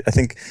point. I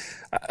think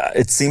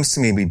it seems to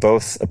me we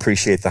both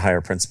appreciate the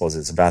higher principles.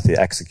 It's about the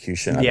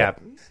execution of it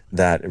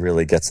that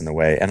really gets in the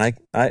way. And I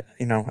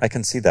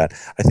can see that.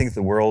 I think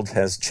the world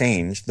has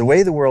changed. The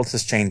way the world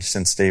has changed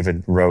since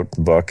David wrote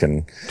the book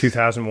in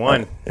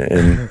 2001,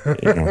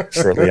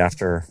 shortly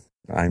after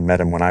I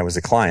met him when I was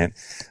a client,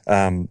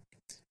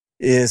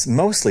 is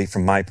mostly,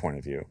 from my point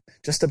of view,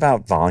 just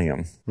about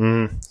volume.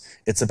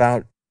 It's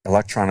about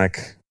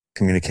electronic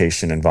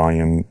communication and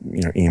volume,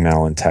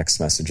 email and text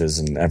messages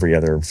and every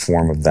other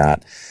form of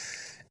that.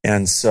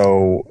 And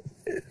so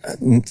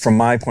from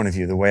my point of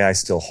view, the way I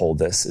still hold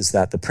this is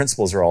that the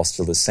principles are all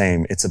still the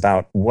same. It's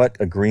about what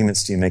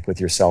agreements do you make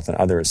with yourself and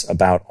others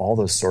about all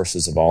those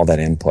sources of all that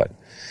input.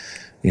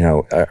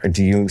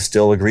 Do you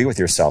still agree with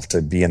yourself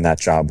to be in that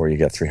job where you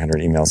get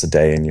 300 emails a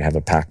day and you have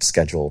a packed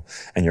schedule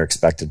and you're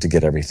expected to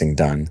get everything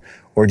done?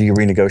 Or do you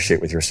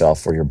renegotiate with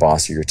yourself or your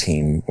boss or your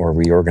team or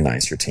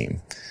reorganize your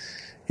team?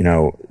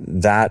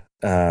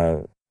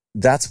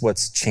 That's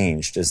what's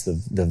changed is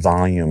the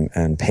volume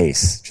and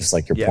pace, just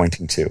like you're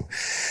pointing to.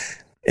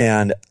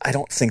 And I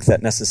don't think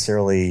that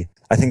necessarily,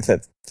 I think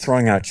that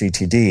throwing out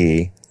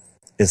GTD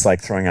is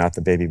like throwing out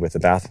the baby with the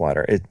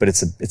bathwater.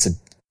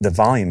 The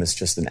volume is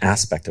just an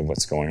aspect of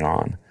what's going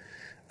on.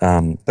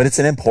 But it's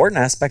an important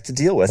aspect to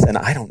deal with, and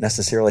I don't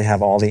necessarily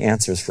have all the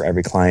answers for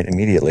every client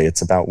immediately.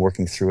 It's about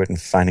working through it and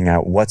finding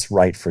out what's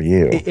right for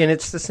you. And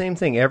it's the same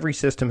thing. Every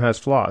system has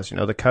flaws.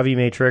 The Covey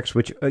matrix,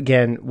 which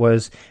again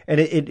was, and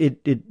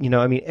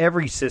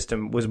every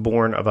system was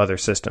born of other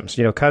systems.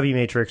 Covey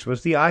matrix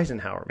was the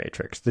Eisenhower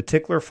matrix. The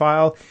Tickler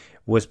file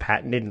was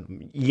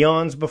patented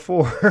eons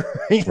before,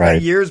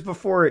 years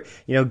before,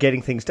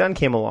 getting things done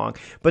came along.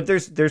 But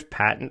there's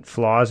patent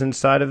flaws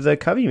inside of the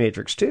Covey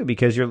matrix too,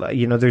 because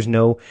there's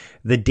no,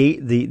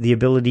 the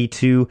ability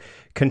to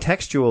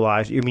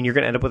contextualize. You're going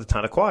to end up with a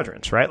ton of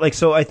quadrants, right?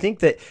 So I think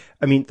that,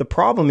 the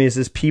problem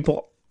is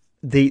people,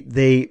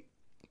 they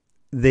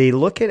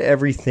look at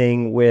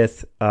everything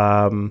with,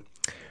 one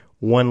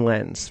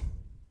lens.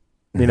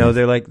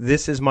 They're like,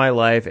 this is my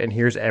life and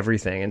here's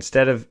everything.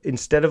 Instead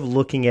of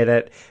looking at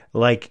it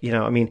like,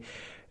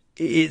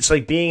 it's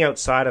like being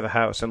outside of a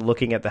house and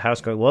looking at the house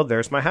going, well,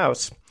 there's my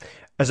house.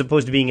 As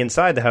opposed to being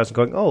inside the house and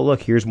going, oh,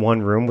 look, here's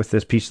one room with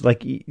this piece.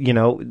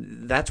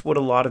 That's what a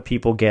lot of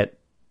people get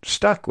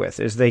stuck with,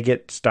 is they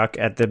get stuck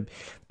at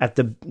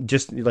the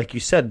just like you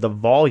said, the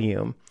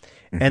volume.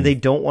 And they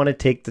don't want to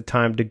take the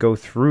time to go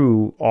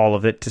through all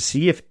of it to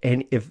see if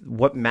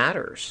what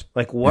matters,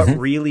 like what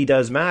really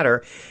does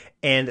matter.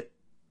 And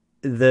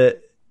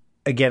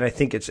again, I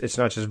think it's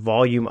not just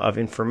volume of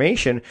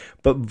information,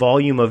 but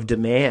volume of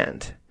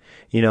demand.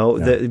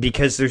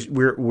 Because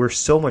we're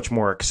so much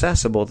more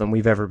accessible than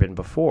we've ever been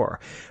before.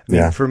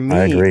 For me,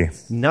 I agree.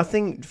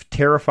 Nothing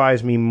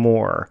terrifies me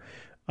more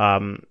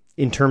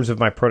in terms of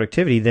my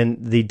productivity than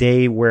the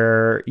day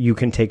where you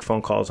can take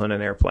phone calls on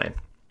an airplane.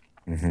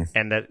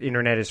 And that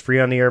internet is free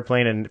on the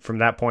airplane, and from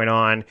that point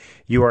on,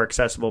 you are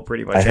accessible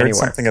pretty much anywhere. I heard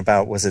something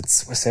about, was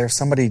there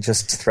somebody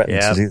just threatened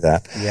to do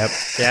that? Yep.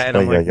 Yeah, and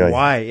I'm like,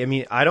 why?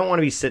 I don't want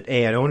to be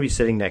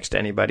sitting next to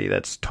anybody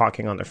that's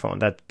talking on their phone.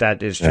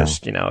 That is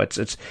just,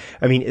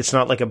 it's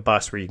not like a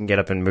bus where you can get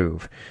up and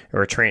move,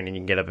 or a train and you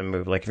can get up and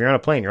move. Like if you're on a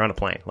plane, you're on a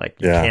plane. Like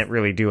you can't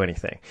really do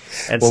anything.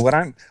 And what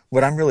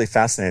I'm really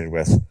fascinated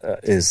with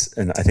is,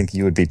 and I think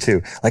you would be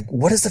too, like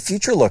what does the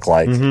future look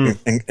like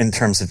in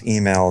terms of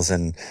emails,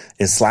 and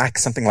is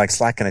something like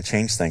Slack going to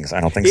change things?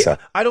 I don't think so.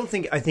 I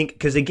think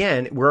because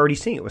again, we're already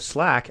seeing it with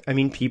Slack.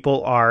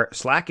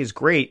 Slack is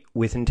great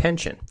with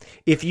intention.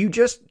 If you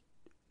just,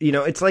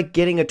 it's like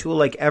getting a tool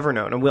like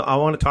Evernote. And I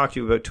want to talk to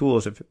you about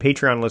tools. If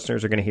Patreon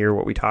listeners are going to hear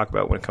what we talk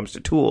about when it comes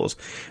to tools,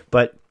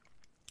 but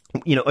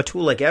a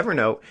tool like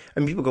Evernote,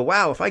 people go,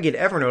 wow, if I get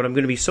Evernote, I'm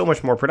going to be so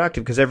much more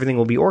productive because everything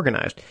will be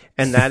organized.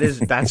 And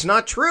that's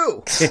not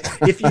true.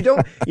 If you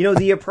don't,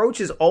 the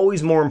approach is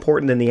always more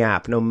important than the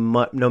app. No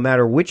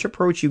matter which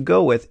approach you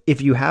go with,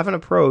 if you have an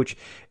approach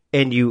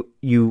and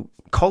you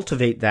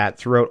cultivate that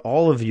throughout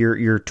all of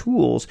your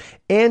tools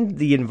and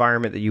the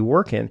environment that you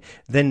work in,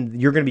 then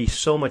you're going to be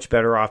so much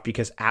better off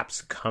because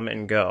apps come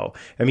and go.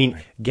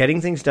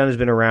 Getting things done has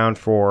been around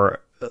for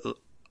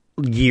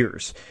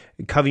years.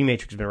 Covey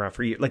matrix has been around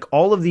for years. Like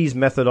all of these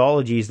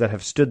methodologies that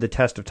have stood the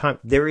test of time,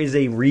 there is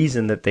a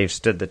reason that they've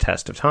stood the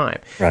test of time.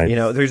 Right.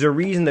 There's a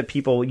reason that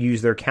people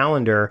use their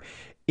calendar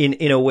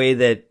in a way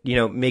that,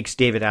 makes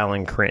David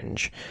Allen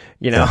cringe,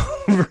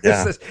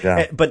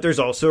 But there's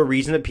also a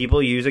reason that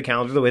people use a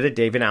calendar the way that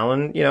David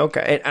Allen,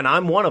 and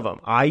I'm one of them.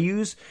 I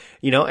use,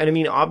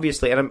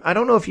 obviously, and I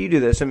don't know if you do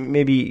this, and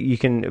maybe you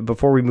can,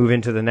 before we move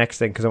into the next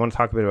thing, because I want to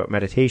talk a bit about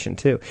meditation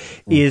too,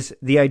 is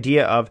the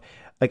idea of,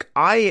 like,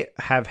 I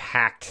have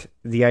hacked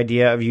the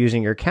idea of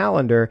using your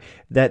calendar,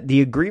 that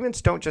the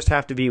agreements don't just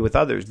have to be with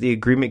others. The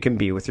agreement can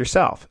be with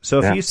yourself.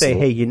 So if you say,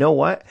 hey, you know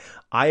what?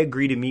 I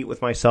agree to meet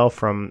with myself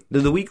from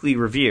the weekly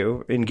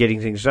review in getting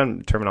things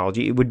done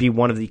terminology. It would be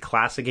one of the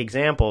classic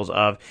examples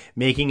of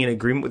making an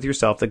agreement with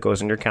yourself that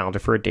goes in your calendar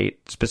for a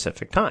date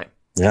specific time.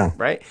 Yeah.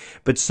 Right.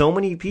 But so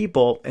many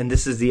people, and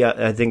this is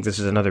I think this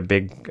is another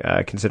big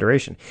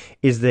consideration,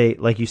 is they,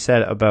 like you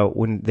said, about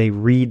when they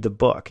read the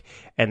book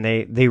and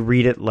they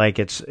read it like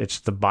it's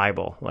the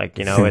Bible. Like,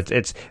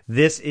 it's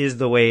this is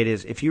the way it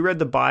is. If you read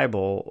the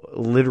Bible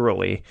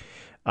literally,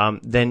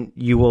 then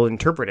you will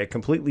interpret it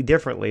completely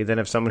differently than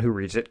if someone who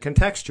reads it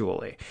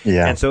contextually.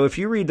 Yeah. And so if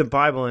you read the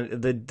Bible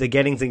and the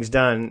Getting Things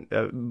Done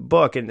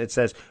book and it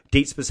says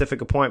date specific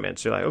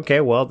appointments, you're like,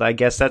 okay, well, I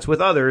guess that's with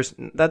others.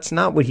 That's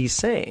not what he's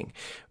saying.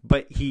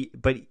 But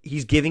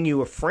he's giving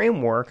you a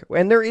framework,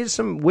 and there is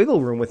some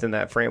wiggle room within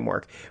that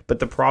framework. But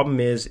the problem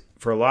is,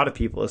 for a lot of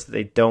people, is that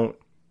they don't.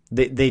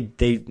 They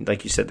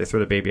like you said, they throw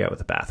the baby out with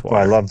the bathwater. Well,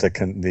 I love the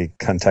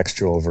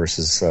contextual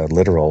versus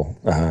literal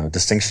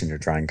distinction you're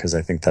drawing, because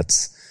I think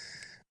that's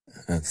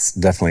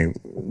definitely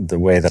the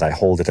way that I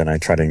hold it, and I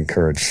try to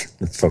encourage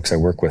the folks I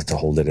work with to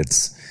hold it.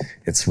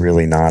 It's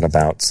really not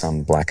about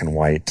some black and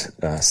white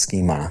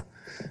schema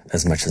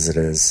as much as it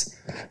is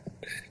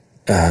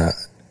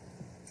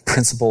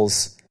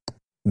principles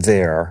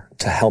there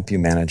to help you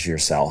manage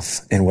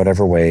yourself in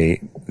whatever way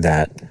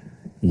that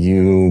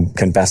you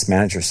can best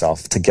manage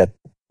yourself to get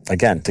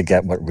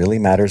what really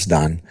matters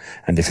done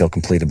and to feel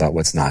complete about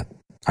what's not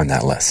on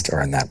that list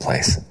or in that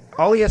place.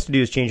 All he has to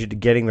do is change it to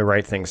getting the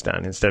right things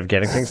done instead of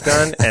getting things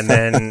done, and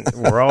then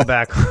we're all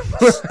back.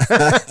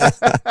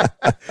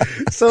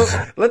 So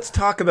let's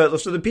talk about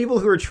the people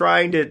who are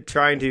trying to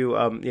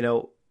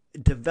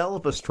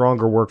develop a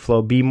stronger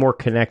workflow, be more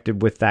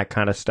connected with that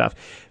kind of stuff.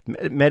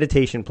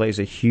 Meditation plays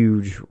a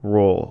huge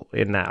role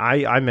in that.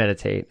 I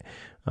meditate.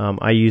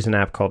 I use an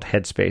app called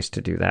Headspace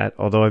to do that,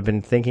 although I've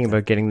been thinking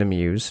about getting the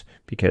Muse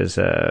because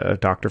a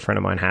doctor friend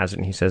of mine has it,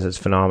 and he says it's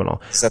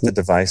phenomenal. Is that the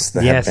device?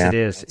 Yes, it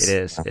is. It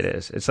is. It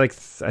is. It's like,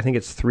 I think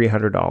it's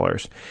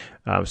 $300.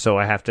 So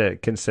I have to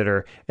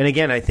consider, and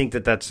again, I think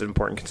that that's an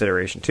important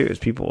consideration too, is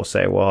people will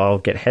say, well, I'll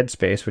get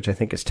Headspace, which I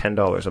think is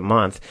 $10 a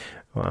month.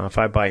 If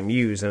I buy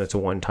Muse, then it's a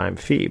one-time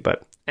fee.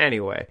 But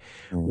anyway,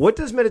 what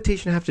does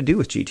meditation have to do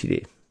with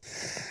GTD?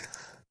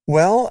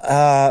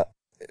 Well,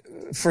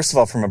 first of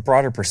all, from a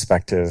broader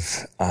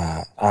perspective,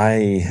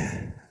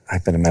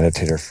 I've been a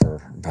meditator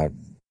for about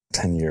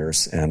 10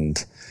 years,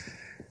 and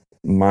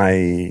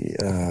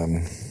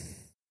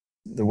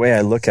the way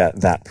I look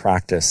at that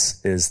practice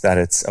is that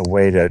it's a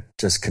way to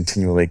just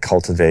continually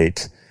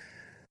cultivate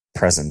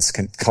presence,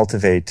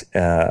 cultivate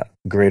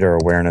greater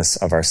awareness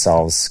of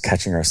ourselves,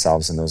 catching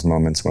ourselves in those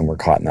moments when we're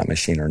caught in that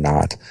machine or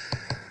not,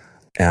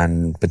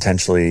 and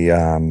potentially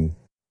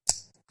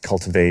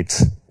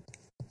cultivate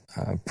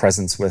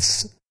presence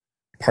with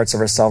parts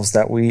of ourselves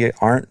that we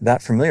aren't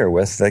that familiar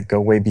with, that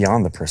go way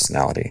beyond the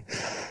personality.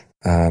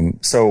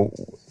 So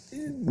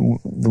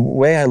the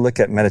way I look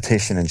at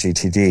meditation and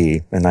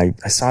GTD, and I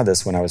saw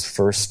this when I was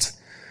first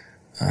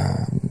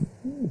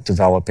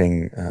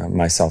developing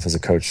myself as a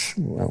coach,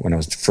 when I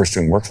was first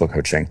doing workflow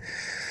coaching,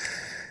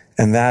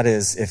 and that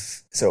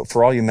is,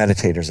 for all you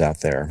meditators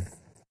out there,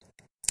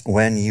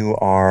 when you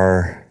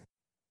are,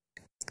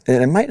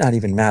 and it might not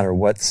even matter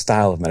what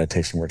style of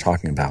meditation we're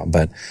talking about,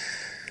 but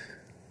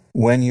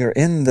when you're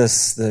in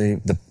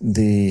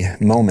the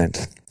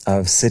moment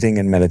of sitting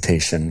in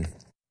meditation,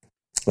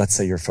 let's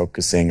say you're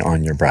focusing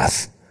on your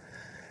breath,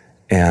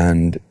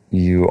 and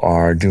you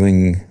are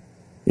doing,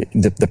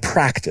 the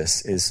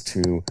practice is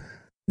to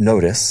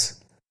notice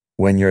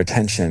when your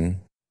attention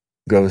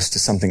goes to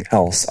something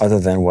else other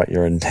than what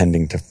you're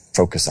intending to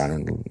focus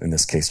on, in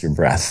this case, your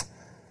breath.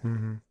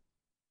 Mm-hmm.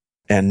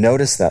 And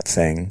notice that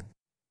thing.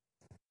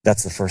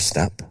 That's the first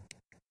step.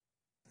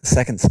 The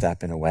second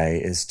step, in a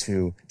way, is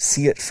to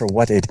see it for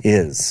what it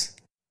is.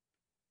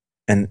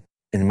 And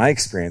in my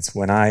experience,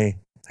 when I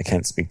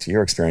can't speak to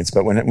your experience,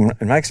 but in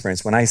my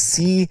experience, when I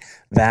see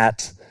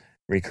that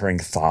recurring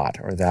thought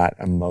or that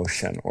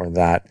emotion or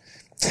that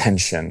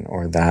tension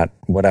or that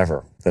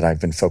whatever that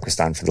I've been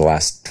focused on for the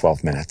last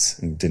 12 minutes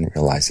and didn't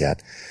realize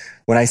yet,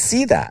 when I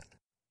see that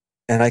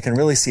and I can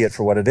really see it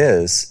for what it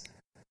is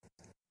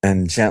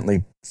and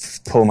gently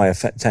pull my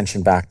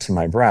attention back to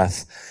my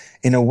breath,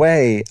 in a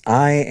way,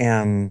 I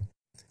am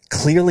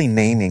clearly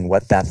naming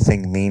what that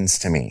thing means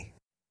to me.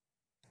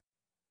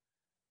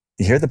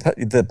 You hear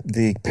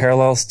the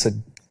parallels to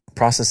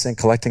processing,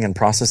 collecting and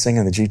processing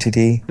in the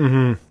GTD?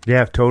 Mm-hmm.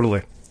 Yeah,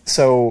 totally.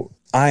 So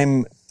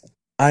I'm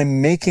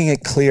making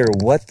it clear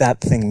what that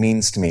thing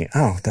means to me.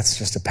 Oh, that's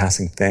just a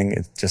passing thing.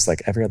 It's just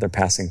like every other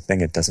passing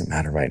thing. It doesn't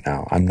matter right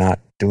now. I'm not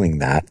doing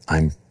that.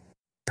 I'm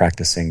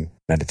practicing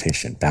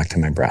meditation, back to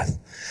my breath.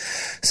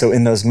 So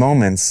in those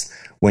moments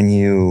when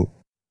you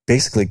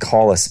basically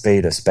call a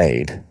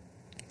spade,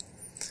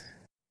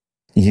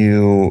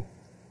 you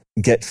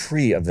get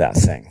free of that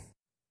thing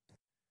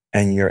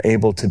and you're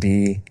able to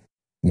be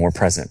more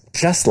present.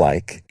 Just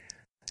like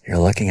you're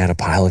looking at a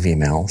pile of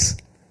emails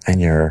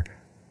and you're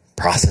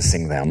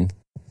processing them,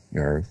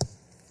 you're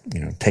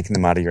taking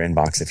them out of your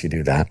inbox if you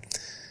do that,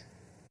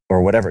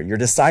 or whatever. You're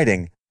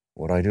deciding,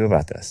 what do I do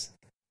about this?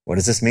 What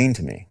does this mean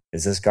to me?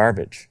 Is this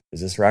garbage?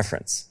 Is this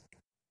reference?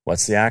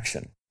 What's the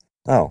action?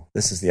 Oh,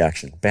 this is the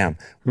action. Bam.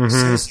 Mm-hmm. As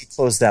soon as you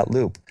close that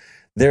loop,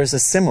 there's a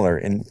similar,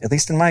 at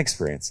least in my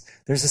experience,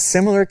 there's a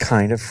similar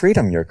kind of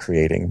freedom you're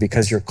creating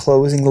because you're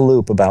closing the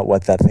loop about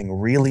what that thing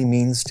really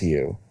means to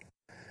you.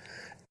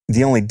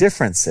 The only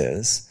difference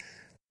is,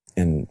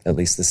 and at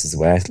least this is the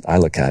way I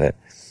look at it,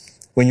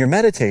 when you're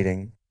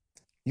meditating,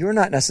 you're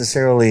not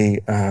necessarily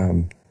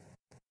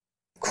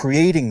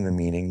creating the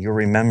meaning, you're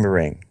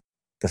remembering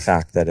the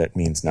fact that it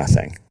means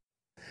nothing.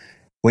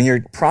 When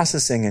you're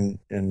processing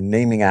and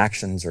naming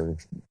actions or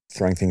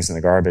throwing things in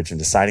the garbage and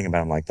deciding about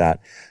them like that,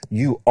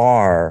 you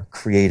are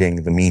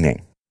creating the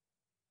meaning.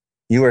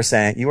 You are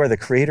saying, you are the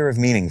creator of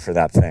meaning for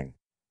that thing.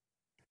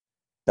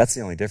 That's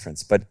the only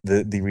difference. But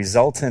the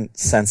resultant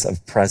sense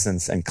of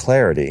presence and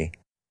clarity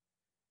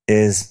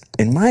is,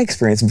 in my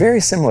experience, very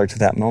similar to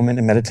that moment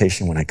in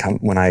meditation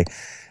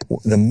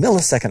the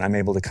millisecond I'm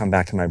able to come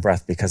back to my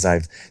breath because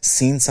I've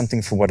seen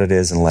something for what it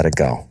is and let it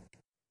go.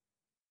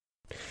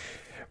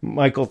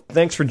 Michael,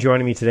 thanks for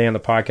joining me today on the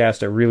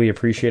podcast. I really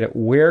appreciate it.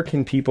 Where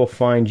can people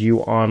find you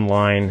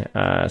online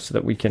so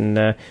that we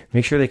can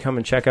make sure they come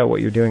and check out what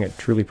you're doing at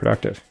Truly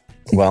Productive?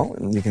 Well,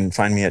 you can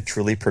find me at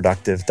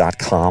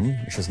trulyproductive.com,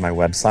 which is my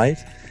website.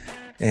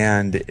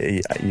 And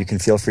you can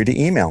feel free to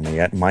email me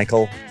at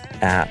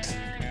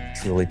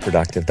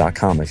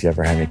michael@trulyproductive.com if you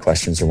ever have any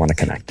questions or want to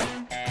connect.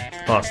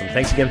 Awesome.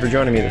 Thanks again for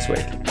joining me this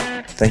week.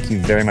 Thank you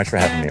very much for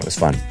having me. It was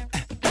fun.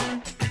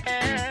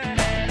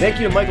 Thank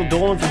you to Michael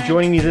Dolan for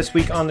joining me this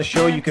week on the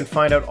show. You can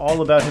find out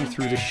all about him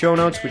through the show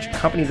notes, which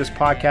accompany this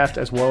podcast,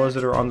 as well as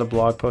that are on the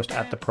blog post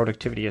at the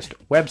Productivityist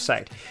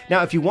website.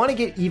 Now, if you want to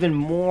get even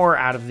more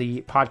out of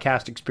the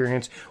podcast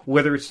experience,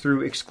 whether it's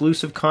through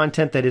exclusive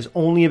content that is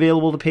only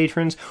available to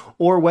patrons,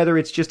 or whether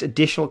it's just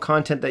additional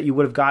content that you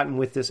would have gotten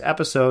with this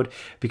episode,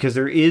 because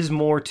there is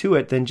more to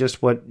it than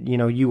just what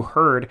you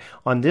heard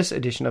on this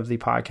edition of the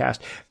podcast,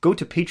 go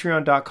to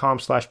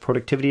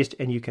patreon.com/productivityist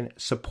and you can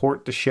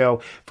support the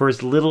show for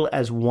as little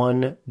as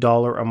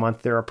 $1 a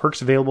month. There are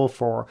perks available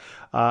for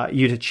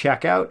you to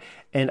check out,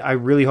 and I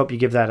really hope you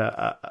give that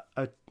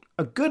a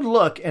good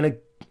look and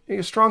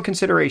a strong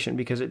consideration,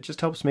 because it just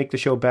helps make the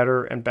show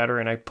better and better,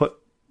 and I put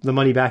the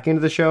money back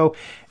into the show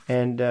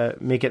and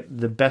make it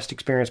the best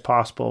experience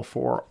possible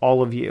for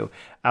all of you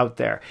out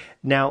there.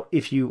 Now,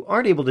 if you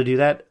aren't able to do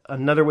that,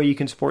 another way you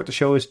can support the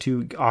show is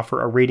to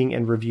offer a rating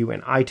and review in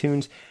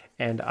iTunes,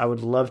 and I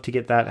would love to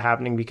get that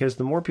happening, because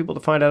the more people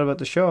to find out about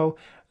the show,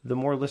 the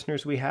more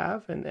listeners we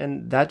have,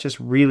 and that just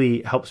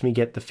really helps me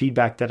get the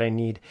feedback that I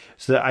need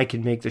so that I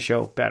can make the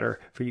show better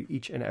for you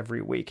each and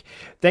every week.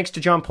 Thanks to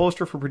John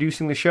Polster for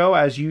producing the show.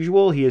 As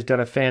usual, he has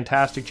done a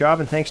fantastic job,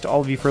 and thanks to all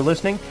of you for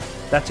listening.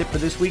 That's it for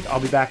this week. I'll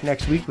be back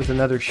next week with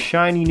another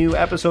shiny new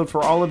episode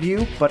for all of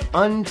you, but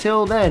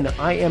until then,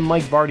 I am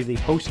Mike Vardy, the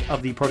host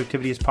of the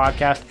Productivityist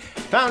podcast,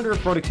 founder of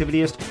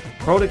Productivityist,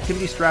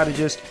 productivity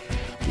strategist,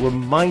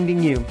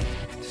 reminding you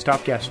to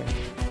stop guessing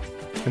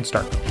and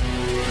start.